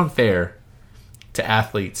just so unfair to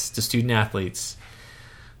athletes, to student athletes,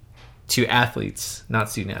 to athletes, not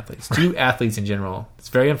student athletes, to athletes in general. It's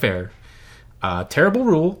very unfair. Terrible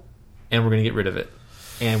rule, and we're going to get rid of it.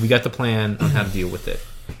 And we got the plan on how to deal with it,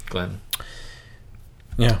 Glenn.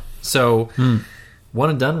 Yeah. So,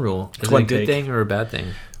 one-and-done rule, is it a good thing or a bad thing?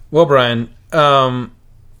 Well, Brian,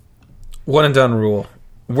 one-and-done rule.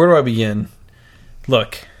 Where do I begin?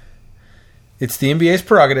 Look, it's the NBA's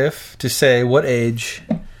prerogative to say what age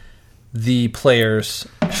the players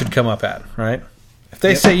should come up at, right? If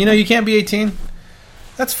they say, you can't be 18,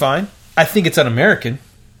 that's fine. I think it's un-American,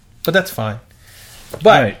 but that's fine.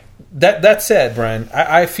 But that said, Brian,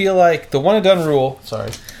 I feel like the one-and-done rule...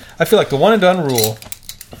 I feel like the one-and-done rule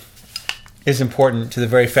is important to the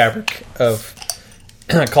very fabric of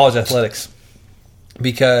college athletics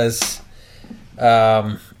because...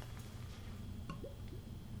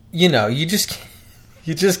 you just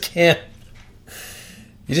can't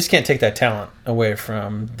take that talent away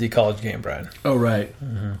from the college game, Brian. Oh, right.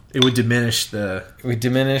 Mm-hmm. It would diminish the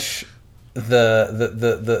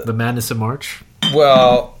madness of March.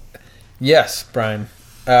 Well, yes, Brian.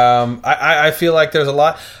 I feel like there's a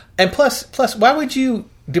lot, and plus, why would you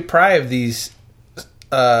deprive these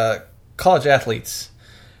college athletes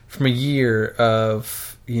from a year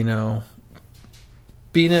of being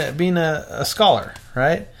a scholar,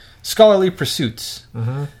 right? Scholarly pursuits,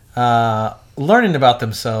 learning about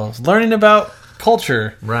themselves, learning about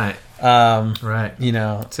culture. Right. Right. You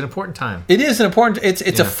know, it's an important time. It is an important.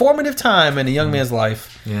 It's a formative time in a young man's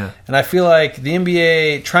life. Yeah. And I feel like the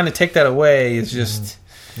NBA trying to take that away is just.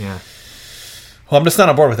 Yeah. Well, I'm just not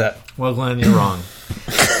on board with that. Well, Glenn, you're wrong.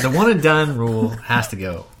 The one and done rule has to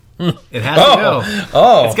go. It has to go.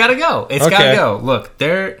 Oh. It's got to go. It's got to go. Look,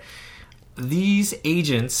 these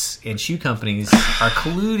agents and shoe companies are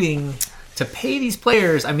colluding to pay these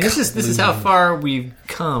players. I mean, this is how far we've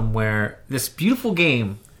come, where this beautiful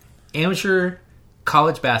game, amateur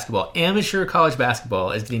college basketball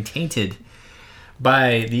is getting tainted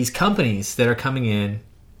by these companies that are coming in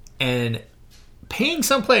and paying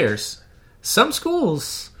some players. Some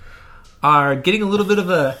schools are getting a little bit of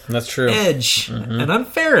a edge, an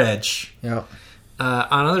unfair edge on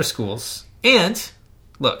other schools. And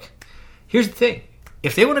look, here's the thing.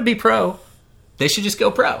 If they want to be pro, they should just go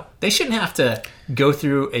pro. They shouldn't have to go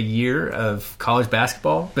through a year of college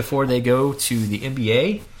basketball before they go to the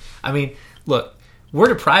NBA. I mean, look, we're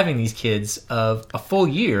depriving these kids of a full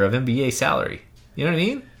year of NBA salary. You know what I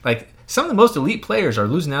mean? Like, some of the most elite players are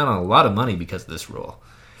losing out on a lot of money because of this rule.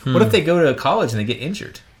 What if they go to college and they get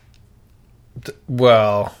injured?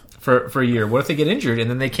 Well, for a year. What if they get injured and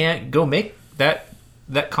then they can't go make that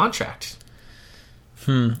contract?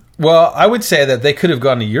 Well, I would say that they could have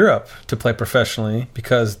gone to Europe to play professionally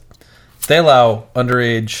because they allow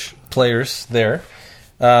underage players there.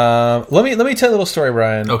 Let me tell you a little story,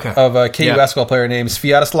 Brian, of a KU basketball player named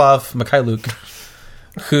Sviatoslav Mikhailuk,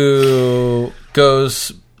 who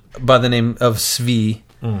goes by the name of Svi.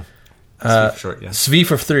 Svi for short, Svi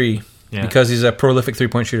for three, because he's a prolific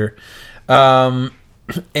three-point shooter. And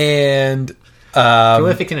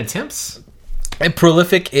prolific in attempts? And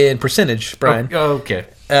prolific in percentage, Brian. Oh, okay.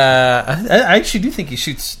 I actually do think he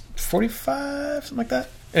shoots 45, something like that.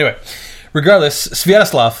 Anyway, regardless,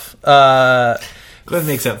 Sviatoslav Glenn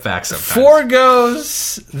makes up facts sometimes.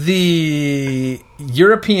 Foregoes the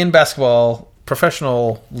European basketball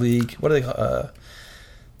professional league. What do they call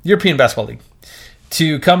European basketball league.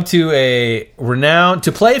 To come to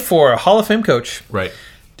to play for a Hall of Fame coach. Right.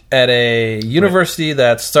 At a university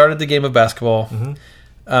that started the game of basketball.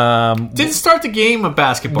 Didn't start the game of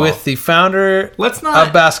basketball. With the founder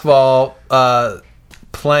of basketball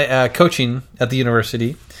coaching at the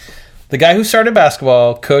university. The guy who started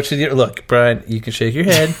basketball coached the... Look, Brian, you can shake your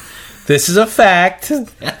head. This is a fact.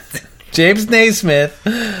 James Naismith.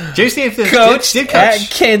 Coached at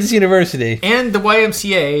Kansas University. And the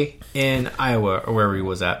YMCA in Iowa, or wherever he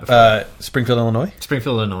was at before. Springfield, Illinois?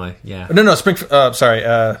 Springfield, Illinois, yeah. No, Springfield... sorry.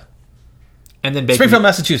 And then Baker, Springfield,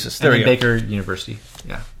 Massachusetts. There we go. Baker University,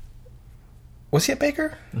 yeah. Was he at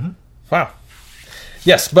Baker? Wow.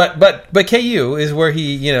 Yes, but KU is where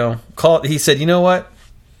he, he said, you know what?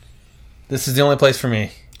 This is the only place for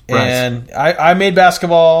me. Right. And I made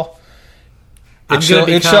basketball.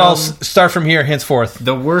 It shall start from here henceforth.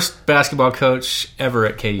 The worst basketball coach ever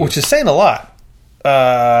at KU. Which is saying a lot.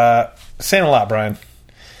 Brian.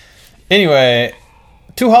 Anyway,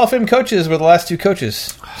 2 Hall of Fame coaches were the last 2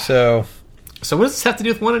 coaches. So what does this have to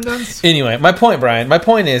do with one and dones? Anyway, my point, Brian,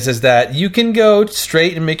 is that you can go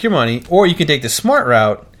straight and make your money, or you can take the smart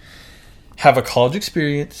route, have a college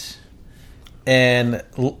experience, and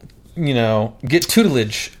get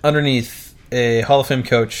tutelage underneath a Hall of Fame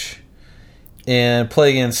coach and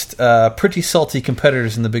play against pretty salty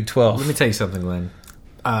competitors in the Big 12. Let me tell you something, Glenn.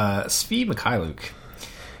 Svi Mikhailuk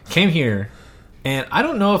came here, and I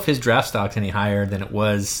don't know if his draft stock's any higher than it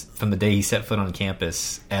was from the day he set foot on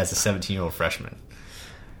campus as a 17-year-old freshman.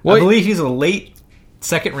 I believe he's a late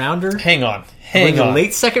second rounder. Hang on. A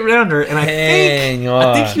late second rounder, and I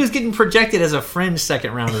think he was getting projected as a fringe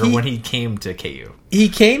second rounder when he came to KU. He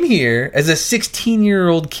came here as a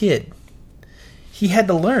 16-year-old kid. He had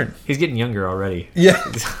to learn. He's getting younger already. Yeah.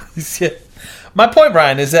 My point,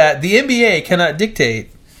 Brian, is that the NBA cannot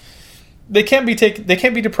dictate. They can't be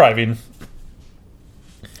depriving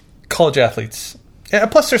college athletes.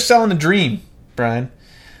 Plus, they're selling a dream, Brian.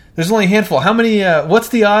 There's only a handful. How many? What's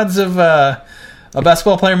the odds of a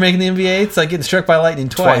basketball player making the NBA? It's like getting struck by lightning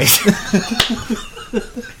twice.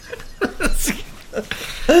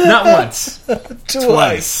 Not once.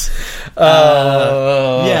 Twice.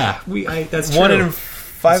 Yeah, that's true. 1 in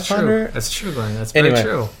 500. That's true, Glenn. That's very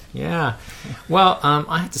true. Yeah. Well,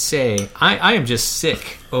 I have to say, I am just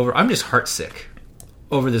sick over. I'm just heartsick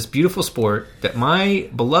over this beautiful sport that my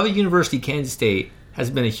beloved university, Kansas State, has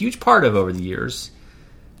been a huge part of over the years.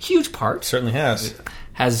 Huge part. Certainly has.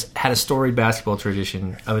 Has had a storied basketball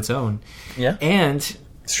tradition of its own. Yeah. And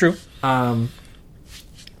it's true.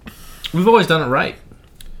 We've always done it right.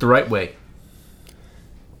 The right way.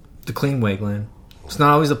 The clean way, Glenn. It's not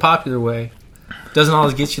always the popular way. doesn't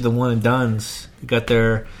always get you the one and dones. You got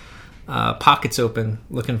their pockets open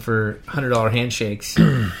looking for $100 handshakes.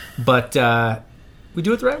 But we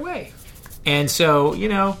do it the right way. And so,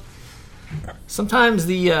 sometimes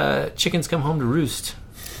the chickens come home to roost.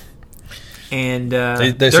 And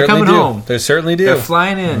they they're coming home. They certainly do. They're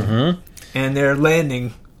flying in. And they're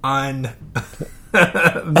landing on... Where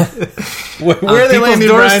are they landing,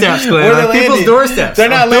 doorsteps, Glenn? Where are they people's landing? doorsteps. They're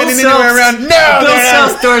not landing anywhere around. No, Bill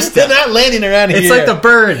Self's doorstep. They're not landing around here. It's like the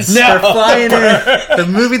birds. No, they're flying in. The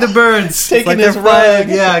movie The Birds. Taking like this flying.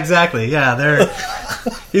 ride. Yeah, exactly. Yeah, they're.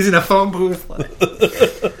 He's in a phone booth.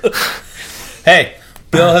 Hey,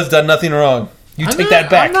 Bill has done nothing wrong. Take that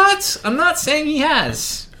back. I'm not saying he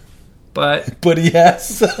has, but he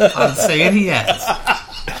has. I'm saying he has.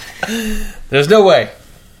 There's no way.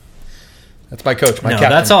 That's my coach, my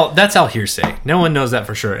captain. That's all hearsay. No one knows that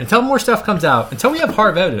for sure. Until more stuff comes out, until we have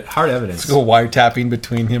hard evidence. Let's go wiretapping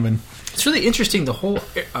between him and... It's really interesting, the whole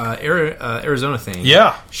Arizona thing.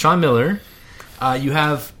 Yeah. Sean Miller, you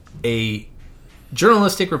have a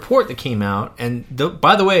journalistic report that came out, and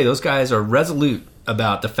by the way, those guys are resolute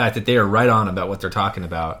about the fact that they are right on about what they're talking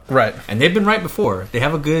about. Right. And they've been right before. They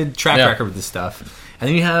have a good track record with this stuff. And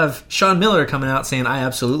then you have Sean Miller coming out saying, I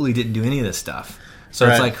absolutely didn't do any of this stuff. So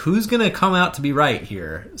it's like, who's going to come out to be right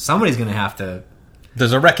here? Somebody's going to have to...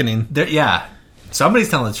 There's a reckoning. Yeah. Somebody's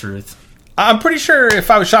telling the truth. I'm pretty sure if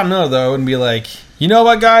I was Sean Miller, though, and be like, you know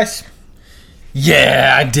what, guys?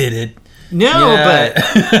 Yeah, I did it. No,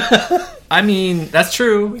 but... I mean, that's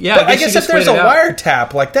true. Yeah, but I guess if there's a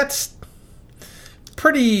wiretap, like, that's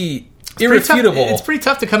pretty irrefutable. It's pretty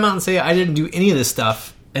tough to come out and say, I didn't do any of this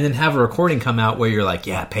stuff. And then have a recording come out where you're like,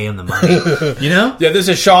 yeah, pay him the money. You know? Yeah, this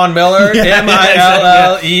is Sean Miller,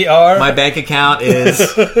 M-I-L-L-E-R. My bank account is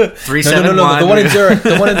 371. No, the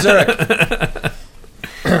one in Zurich.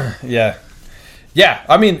 Yeah. Yeah,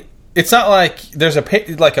 I mean, it's not like there's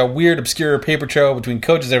a weird, obscure paper trail between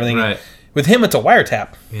coaches and everything. Right. With him, it's a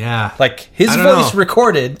wiretap. Yeah. Like, his voice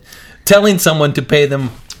recorded telling someone to pay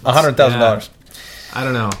them $100,000. Yeah. I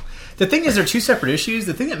don't know. The thing is, they're two separate issues.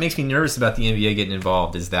 The thing that makes me nervous about the NBA getting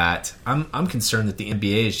involved is that I'm concerned that the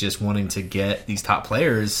NBA is just wanting to get these top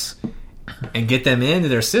players and get them into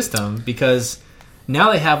their system, because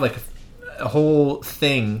now they have like a whole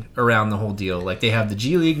thing around the whole deal. Like, they have the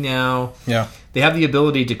G League now. Yeah. They have the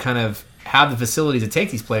ability to kind of have the facility to take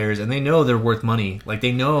these players, and they know they're worth money. Like,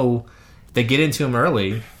 they know if they get into them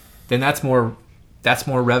early, then that's more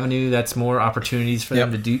revenue, that's more opportunities for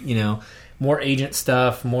them to do, more agent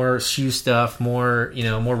stuff, more shoe stuff, more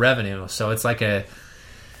revenue. So it's like when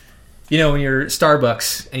you're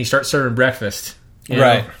Starbucks and you start serving breakfast,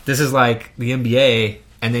 right? This is like the NBA,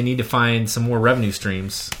 and they need to find some more revenue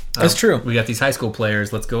streams. That's true. We got these high school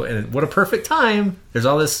players. Let's go. And what a perfect time. There's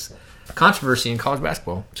all this controversy in college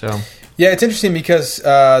basketball. So yeah, it's interesting because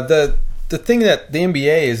the thing that the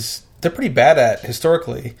NBA is, they're pretty bad at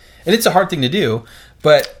historically, and it's a hard thing to do,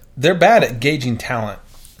 but they're bad at gauging talent.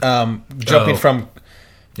 Jumping from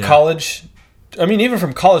college, I mean, even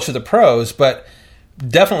from college to the pros, but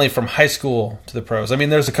definitely from high school to the pros. I mean,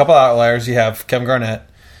 there's a couple outliers. You have Kevin Garnett,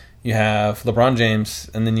 you have LeBron James,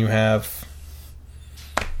 and then you have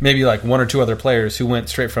maybe like one or two other players who went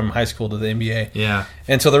straight from high school to the NBA. Yeah.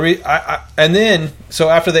 And so so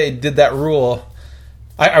after they did that rule,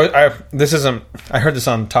 I heard this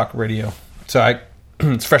on talk radio, so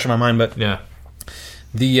it's fresh in my mind, but yeah.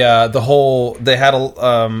 They had in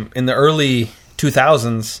the early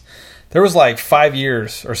 2000s, there was like 5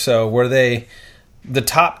 years or so where the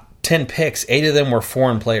top 10 picks, 8 of them were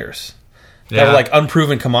foreign players. They were like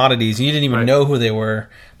unproven commodities, and you didn't even know who they were.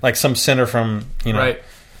 Like some center from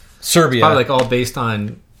Serbia, it's probably like all based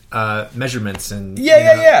on measurements and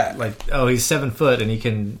like, oh, he's 7 foot and he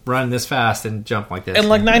can run this fast and jump like this, and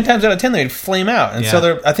like 9 times out of 10 they'd flame out, and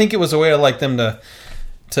so I think it was a way of like them to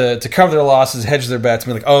cover their losses, hedge their bets,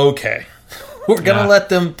 and be like, oh, okay, we're going to let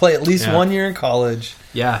them play at least 1 year in college.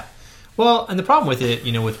 Yeah. Well, and the problem with it,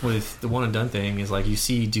 with the one and done thing is, like, you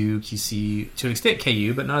see Duke, you see, to an extent,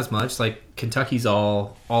 KU, but not as much. Like, Kentucky's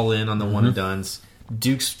all in on the one and dones.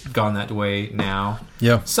 Duke's gone that way now.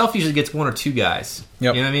 Yeah. Self usually gets 1 or 2 guys.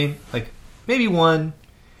 Yep. You know what I mean? Like, maybe 1.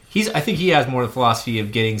 I think he has more the philosophy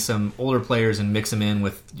of getting some older players and mix them in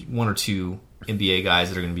with 1 or 2 NBA guys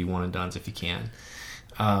that are going to be one and dones if he can.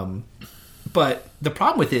 But the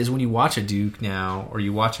problem with it is when you watch a Duke now, or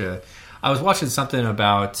you watch I was watching something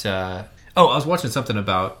about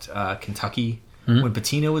Kentucky when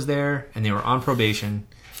Pitino was there and they were on probation.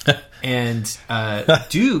 And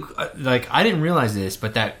Duke, like, I didn't realize this,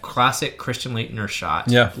 but that classic Christian Laettner shot,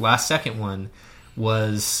 last second one,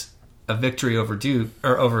 was a victory over Duke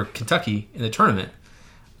or over Kentucky in the tournament.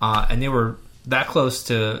 And they were that close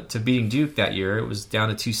to beating Duke that year. It was down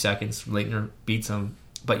to 2 seconds. Leitner beats them.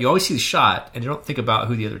 But you always see the shot, and you don't think about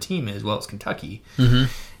who the other team is. Well, it's Kentucky. Mm-hmm.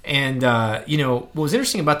 And, what was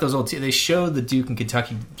interesting about those old teams, they showed the Duke and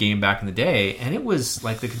Kentucky game back in the day, and it was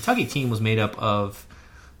like the Kentucky team was made up of,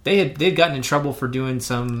 they'd gotten in trouble for doing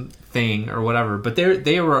some thing or whatever, but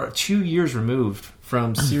they were 2 years removed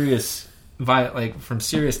from serious,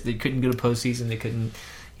 they couldn't go to postseason, they couldn't,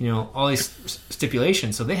 all these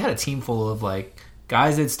stipulations. So they had a team full of like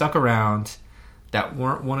guys that stuck around that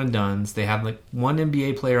weren't one and dones. They had like one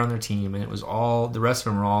NBA player on their team, and it was all the rest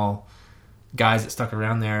of them were all guys that stuck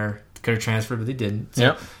around there. Could have transferred, but they didn't.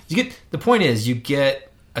 So the point is, you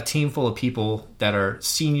get a team full of people that are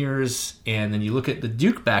seniors, and then you look at the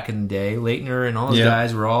Duke back in the day. Leitner and all those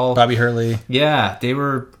guys were all Bobby Hurley. Yeah, they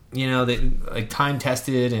were they like time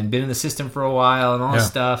tested and been in the system for a while and all this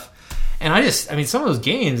stuff. And some of those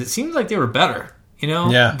games, it seems like they were better,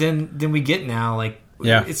 than we get now. Like.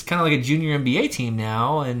 Yeah. It's kind of like a junior NBA team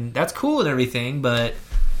now, and that's cool and everything, but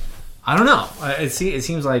I don't know. It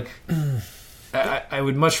seems like I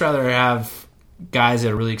would much rather have guys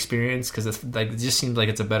that are really experienced, because it just seems like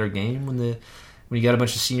it's a better game when you got a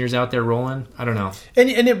bunch of seniors out there rolling. I don't know. And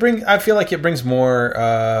I feel like it brings more.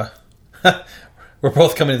 We're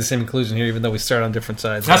both coming to the same conclusion here, even though we start on different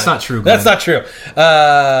sides. That's not true, Glenn. That's not true.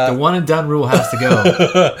 The one and done rule has to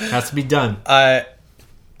go. Has to be done.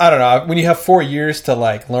 I don't know. When you have 4 years to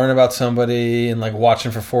like learn about somebody and like watch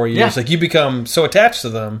them for 4 years, like you become so attached to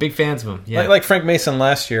them. Big fans of them. Yeah, like Frank Mason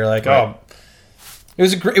last year. Like, it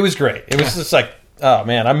was great. It was just like, oh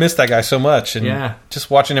man, I missed that guy so much, and just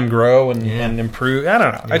watching him grow and improve. I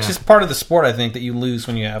don't know. Yeah. It's just part of the sport, I think, that you lose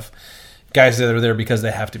when you have guys that are there because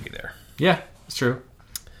they have to be there. Yeah, it's true.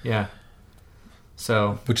 Yeah.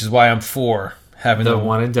 So, which is why I'm for having the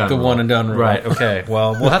one and done. The one and done rule. Right. Okay.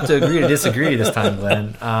 Well, we'll have to agree to disagree this time,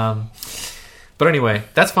 Glenn. But anyway,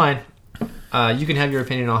 that's fine. You can have your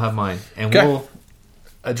opinion. I'll have mine, and we'll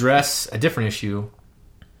address a different issue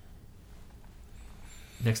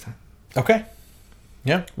next time. Okay.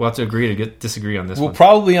 Yeah. We'll have to agree to disagree on this one. We'll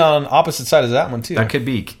probably on opposite side of that one, too. That could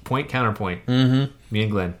be. Point, counterpoint. Mm-hmm. Me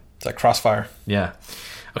and Glenn. It's like crossfire. Yeah.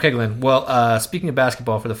 Okay, Glenn. Well, speaking of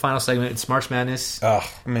basketball, for the final segment, it's March Madness. Oh,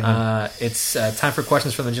 man. It's time for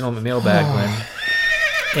questions from the Gentlemint mailbag, Glenn.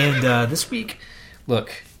 And this week,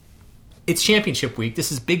 look, it's championship week.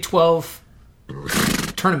 This is Big 12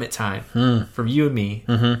 tournament time for you and me.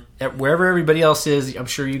 Mm-hmm. At wherever everybody else is, I'm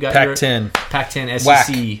sure you got Pac-10. Pac-10,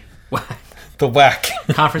 SEC. Whack. The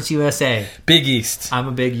WAC. Conference USA. Big East. I'm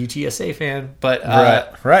a big UTSA fan. But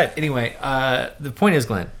right. Anyway, the point is,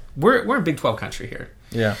 Glenn, we're in Big 12 country here.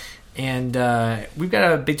 Yeah. And we've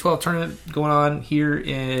got a Big 12 tournament going on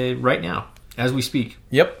here right now, as we speak.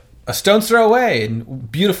 Yep. A stone's throw away in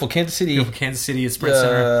beautiful Kansas City. Beautiful Kansas City at Sprint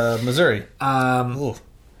Center. Missouri.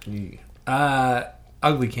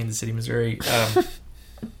 Ugly Kansas City, Missouri.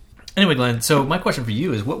 Anyway, Glenn, so my question for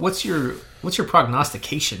you is, what's your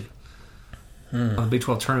prognostication on the Big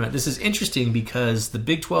 12 tournament? This is interesting because the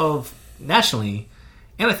Big 12 nationally,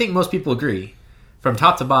 and I think most people agree, from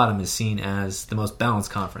top to bottom is seen as the most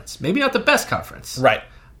balanced conference. Maybe not the best conference. Right.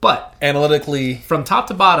 But analytically, from top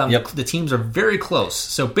to bottom, the teams are very close.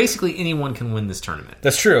 So basically anyone can win this tournament.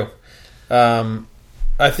 That's true. I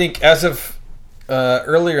think as of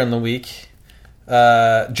earlier in the week,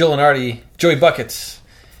 Joey Buckets.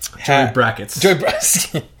 Joey Brackets. Joey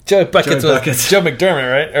Buckets was Joe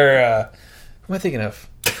McDermott, right? Or who am I thinking of?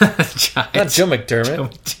 Not Joe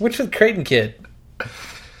McDermott. Which was Creighton kid?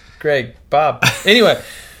 Greg, Bob. Anyway,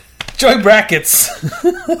 Joey Brackets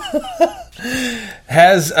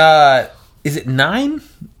has, is it nine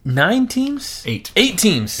teams? 8. 8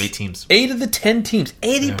 teams. 8 teams. 8 of the 10 teams.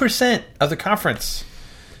 80% of the conference.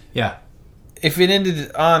 Yeah. If it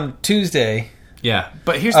ended on Tuesday. Yeah.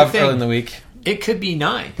 But here's the thing. Early in the week. It could be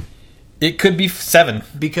 9. It could be 7.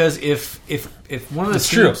 Because if one of the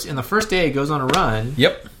teams in the first day goes on a run.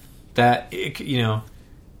 Yep.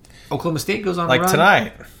 Oklahoma State goes on a run. Like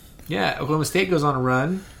tonight. Yeah, Oklahoma State goes on a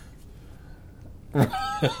run.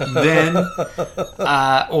 Then,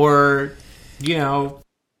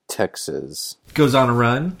 Texas goes on a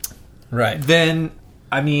run. Right. Then,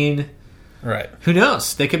 right. Who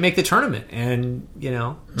knows? They could make the tournament, and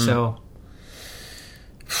so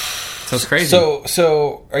it's crazy.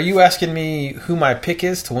 So are you asking me who my pick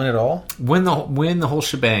is to win it all? Win the whole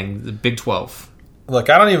shebang, the Big 12. Look,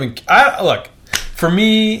 for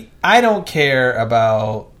me, I don't care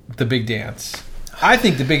about the big dance. I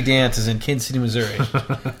think the big dance is in Kansas City, Missouri.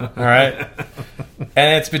 All right?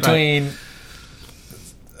 And it's between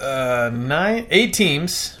 8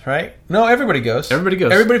 teams, right? No, everybody goes.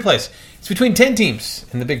 Everybody plays. It's between 10 teams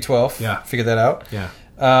in the Big 12. Yeah. Figure that out. Yeah.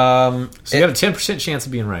 So you got a 10% chance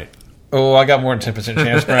of being right. Oh, I got more than 10%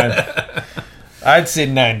 chance, Brian. I'd say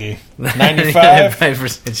 90. 95?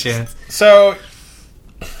 5% chance. So,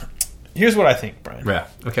 here's what I think, Brian. Yeah.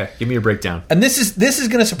 Okay. Give me your breakdown. And this is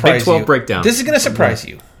going to surprise you. Big 12 breakdown. This is going to surprise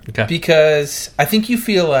you. Okay. Because I think you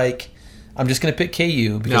feel like I'm just going to pick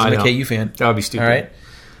KU because I'm a KU fan. That would be stupid. All right?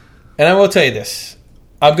 And I will tell you this.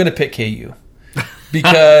 I'm going to pick KU.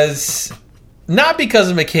 Because, not because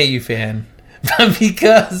I'm a KU fan, but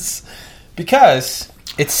because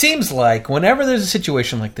it seems like whenever there's a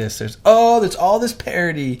situation like this, there's all this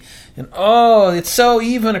parity, and it's so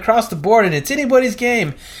even across the board, and it's anybody's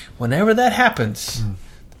game. Whenever that happens,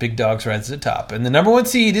 the big dogs rise to the top, and the number 1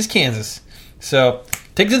 seed is Kansas. So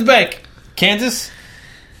take it to the bank, Kansas,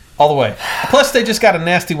 all the way. Plus, they just got a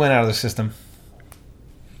nasty win out of their system.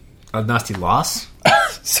 A nasty loss?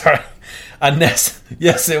 Sorry,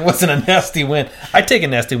 yes, it wasn't a nasty win. I take a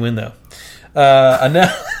nasty win though.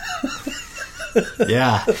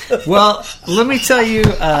 Yeah. Well, let me tell you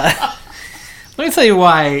why.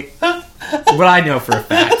 What I know for a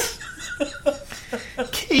fact.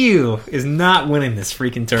 KU is not winning this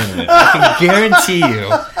freaking tournament. I can guarantee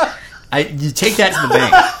you. You take that to the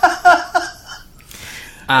bank.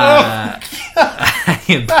 I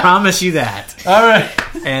can promise you that. All right.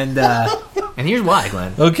 And here's why,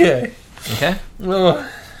 Glenn. Okay. Get up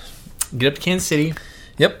to Kansas City.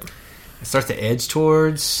 Yep. It starts to edge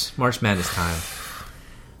towards March Madness time.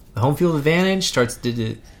 The home field advantage starts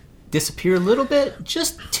to disappear a little bit,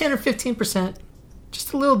 just 10 or 15%.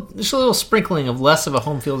 Just a little sprinkling of less of a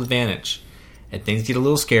home field advantage. And things get a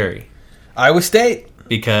little scary. Iowa State.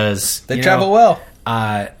 Because they travel well.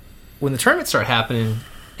 When the tournaments start happening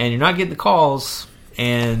and you're not getting the calls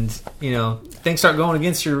and things start going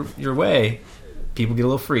against your way, people get a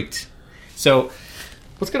little freaked. So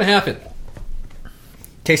what's going to happen?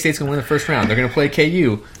 K-State's going to win the first round. They're going to play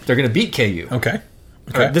KU. They're going to beat KU. Okay.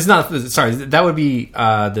 This is not. Sorry, that would be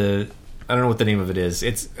the. I don't know what the name of it is.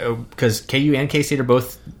 It's because KU and K-State are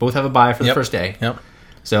both have a bye for the first day. Yep.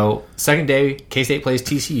 So second day, K-State plays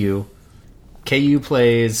TCU. KU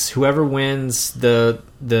plays whoever wins the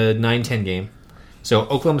 9-10 game. So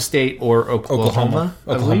Oklahoma State or Oklahoma.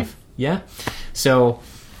 I believe. Yeah. So.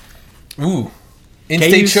 Ooh.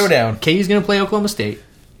 In-state showdown. KU's going to play Oklahoma State.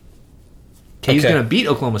 KU's going to beat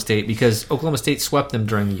Oklahoma State because Oklahoma State swept them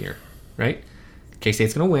during the year, right?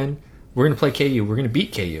 K-State's going to win. We're going to play KU. We're going to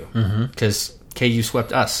beat KU because KU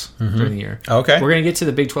swept us during the year. Okay. We're going to get to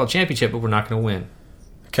the Big 12 championship, but we're not going to win.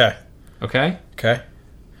 Okay. Okay?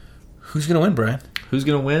 Who's going to win, Brian? Who's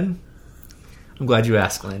going to win? I'm glad you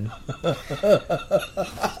asked, Glenn.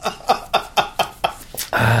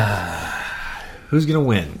 Who's going to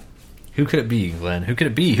win? Who could it be, Glenn? Who could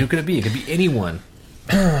it be? It could be anyone.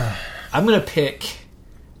 I'm gonna pick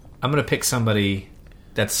somebody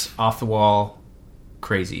that's off the wall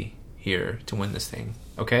crazy here to win this thing.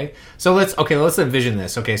 Okay? So let's envision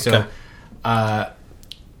this. Okay, so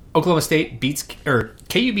Oklahoma State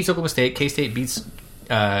KU beats Oklahoma State, K-State beats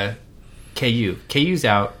KU. KU's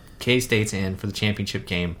out, K-State's in for the championship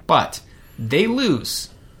game, but they lose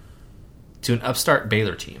to an upstart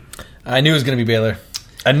Baylor team. I knew it was gonna be Baylor.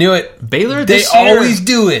 I knew it. Baylor they this year, always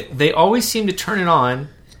do it. They always seem to turn it on.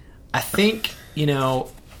 I think,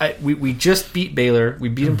 we just beat Baylor. We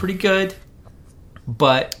beat them pretty good.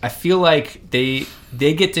 But I feel like they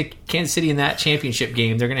get to Kansas City in that championship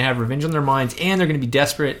game. They're going to have revenge on their minds, and they're going to be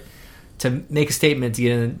desperate to make a statement to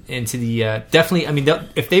get into the... definitely, I mean,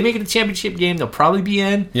 if they make it to the championship game, they'll probably be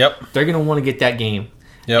in. Yep. They're going to want to get that game.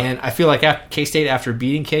 Yep. And I feel like K-State, after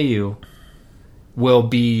beating KU... they'll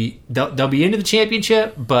be into the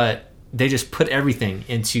championship, but they just put everything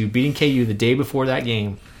into beating KU the day before that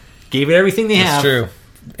game. Gave it everything they have. That's true.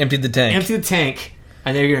 Emptied the tank.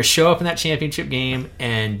 And they're going to show up in that championship game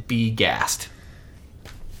and be gassed.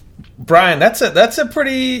 Brian, that's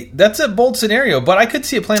a bold scenario, but I could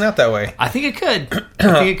see it playing out that way. I think it could.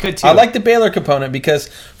 I think it could too. I like the Baylor component because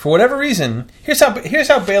for whatever reason, here's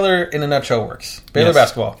how Baylor in a nutshell works. Baylor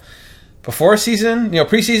basketball. Before season,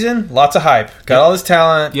 preseason, lots of hype. Got all this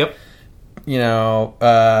talent. Yep.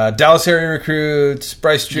 Dallas area recruits,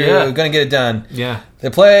 Bryce Drew, going to get it done. Yeah. They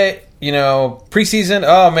play, preseason.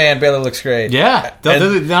 Oh, man, Baylor looks great. Yeah.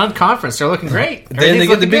 They're non-conference. They're looking great. Then they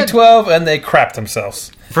get the Big 12, and they crap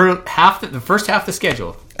themselves. For the first half of the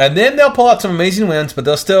schedule. And then they'll pull out some amazing wins, but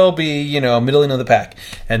they'll still be, middling of the pack.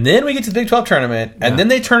 And then we get to the Big 12 tournament, and then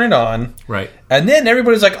they turn it on. Right. And then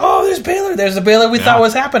everybody's like, oh, there's Baylor. There's the Baylor we thought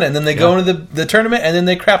was happening. And then they go into the tournament, and then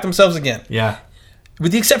they crap themselves again. Yeah.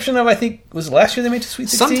 With the exception of, I think, was it last year they made it to Sweet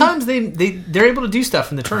 16? Sometimes they're able to do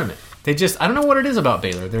stuff in the tournament. I don't know what it is about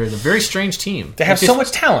Baylor. They're a very strange team. They have so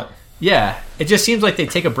much talent. Yeah. It just seems like they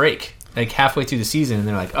take a break, like halfway through the season, and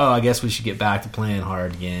they're like, oh, I guess we should get back to playing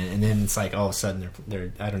hard again. And then it's like all of a sudden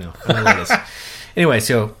they're I don't know what it is. Anyway,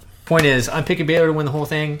 so point is, I'm picking Baylor to win the whole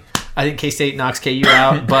thing. I think K-State knocks KU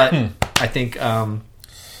out, but I think,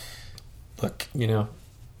 look,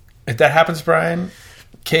 if that happens, Brian,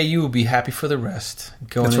 KU will be happy for the rest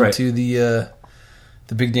going into the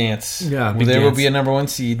big dance. Yeah, where there will be a number 1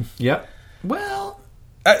 seed. Yep. Well,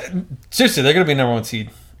 seriously, they're going to be a number 1 seed.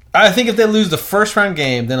 I think if they lose the first round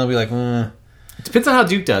game, then they'll be like, It depends on how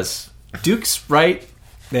Duke does. Duke's right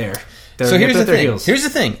there. So here's the thing. Here's the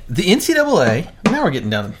thing. The NCAA. Now we're getting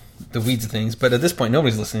down the weeds of things, but at this point,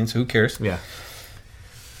 nobody's listening, so who cares? Yeah.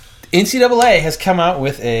 NCAA has come out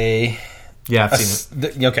with I've seen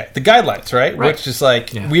it. The guidelines, right? Which is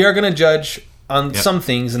like, we are going to judge on some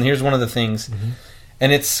things, and here's one of the things. Mm-hmm.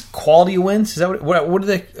 And it's quality wins. Is that what are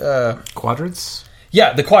they? Quadrants?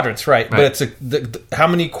 Yeah, the quadrants, right. But it's how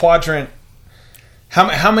many quadrant...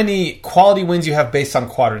 How many quality wins you have based on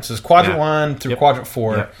quadrants. So it's quadrant 1 through quadrant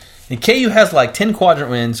 4. Yep. And KU has like 10 quadrant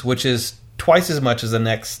wins, which is twice as much as the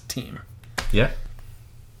next team. Yeah.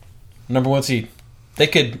 Number 1 seed. They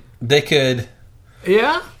could...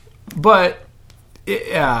 Yeah, but...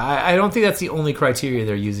 I don't think that's the only criteria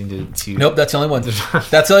they're using to... Nope, that's the only one.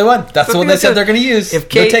 That's the only one. That's the one they said they're going to use. If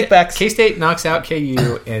no take-backs. K-State knocks out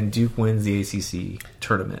KU and Duke wins the ACC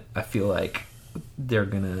tournament, I feel like they're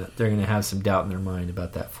gonna have some doubt in their mind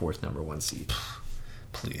about that fourth number 1 seed.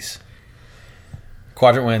 Please.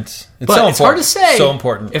 Quadrant wins. It's hard to say. So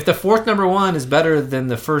important. If the fourth number 1 is better than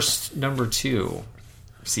the first number 2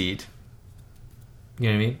 seed. You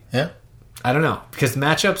know what I mean? Yeah. I don't know. Because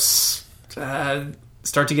matchups...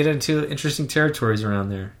 start to get into interesting territories around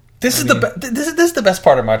there. This is the best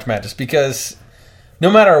part of March Madness, because no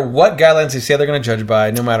matter what guidelines they say they're going to judge by,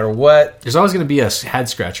 no matter what, there's always going to be a head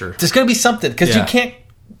scratcher. There's going to be something, because you can't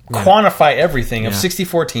quantify everything of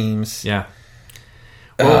 64 teams. Yeah.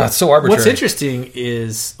 Well, it's so arbitrary. What's interesting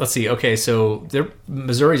is, let's see. Okay, so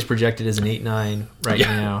Missouri's projected as an 8-9 right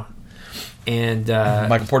now, and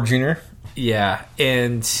Michael Porter Jr. Yeah,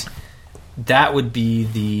 and that would be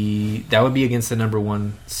against the number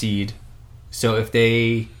 1 seed. So if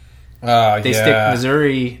they stick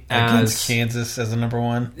Missouri against Kansas as the number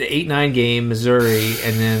 1, the 8-9 game, Missouri,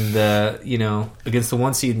 and then against the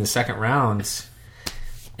 1 seed in the second round,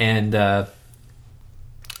 and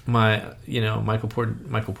Michael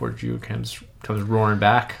Porter Jr. comes roaring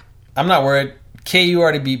back. I'm not worried. KU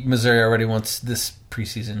already beat Missouri already once this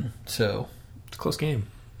preseason, so it's a close game.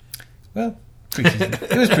 Well, preseason.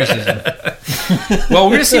 It was preseason. Well,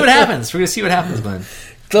 we're gonna see what happens. Glenn.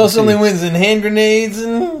 Close only wins in hand grenades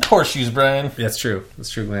and horseshoes, Brian. That's true,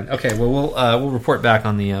 Glenn. Okay, well, we'll report back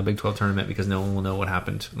on the Big 12 tournament, because no one will know what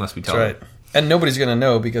happened unless we tell them. That's right. And nobody's going to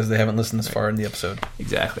know because they haven't listened this far in the episode.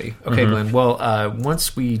 Exactly. Okay, Glenn. Well,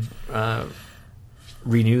 once we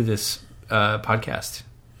renew this podcast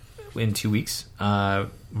in 2 weeks,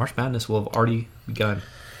 March Madness will have already begun.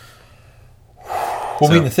 We'll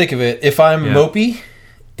be in the thick of it. If I'm mopey,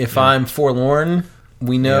 if I'm forlorn,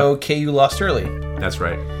 we know KU lost early. That's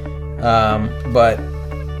right. But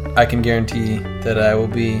I can guarantee that I will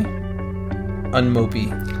be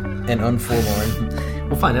unmopey and unforlorn.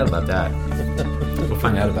 We'll find out about that.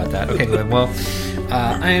 Okay, Glenn. Well,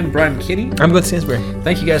 I am Brian McKinney. I'm Glenn Stansbury.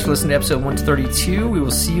 Thank you guys for listening to episode 132. We will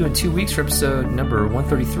see you in 2 weeks for episode number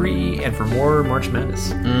 133 and for more March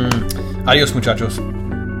Madness. Adios, muchachos.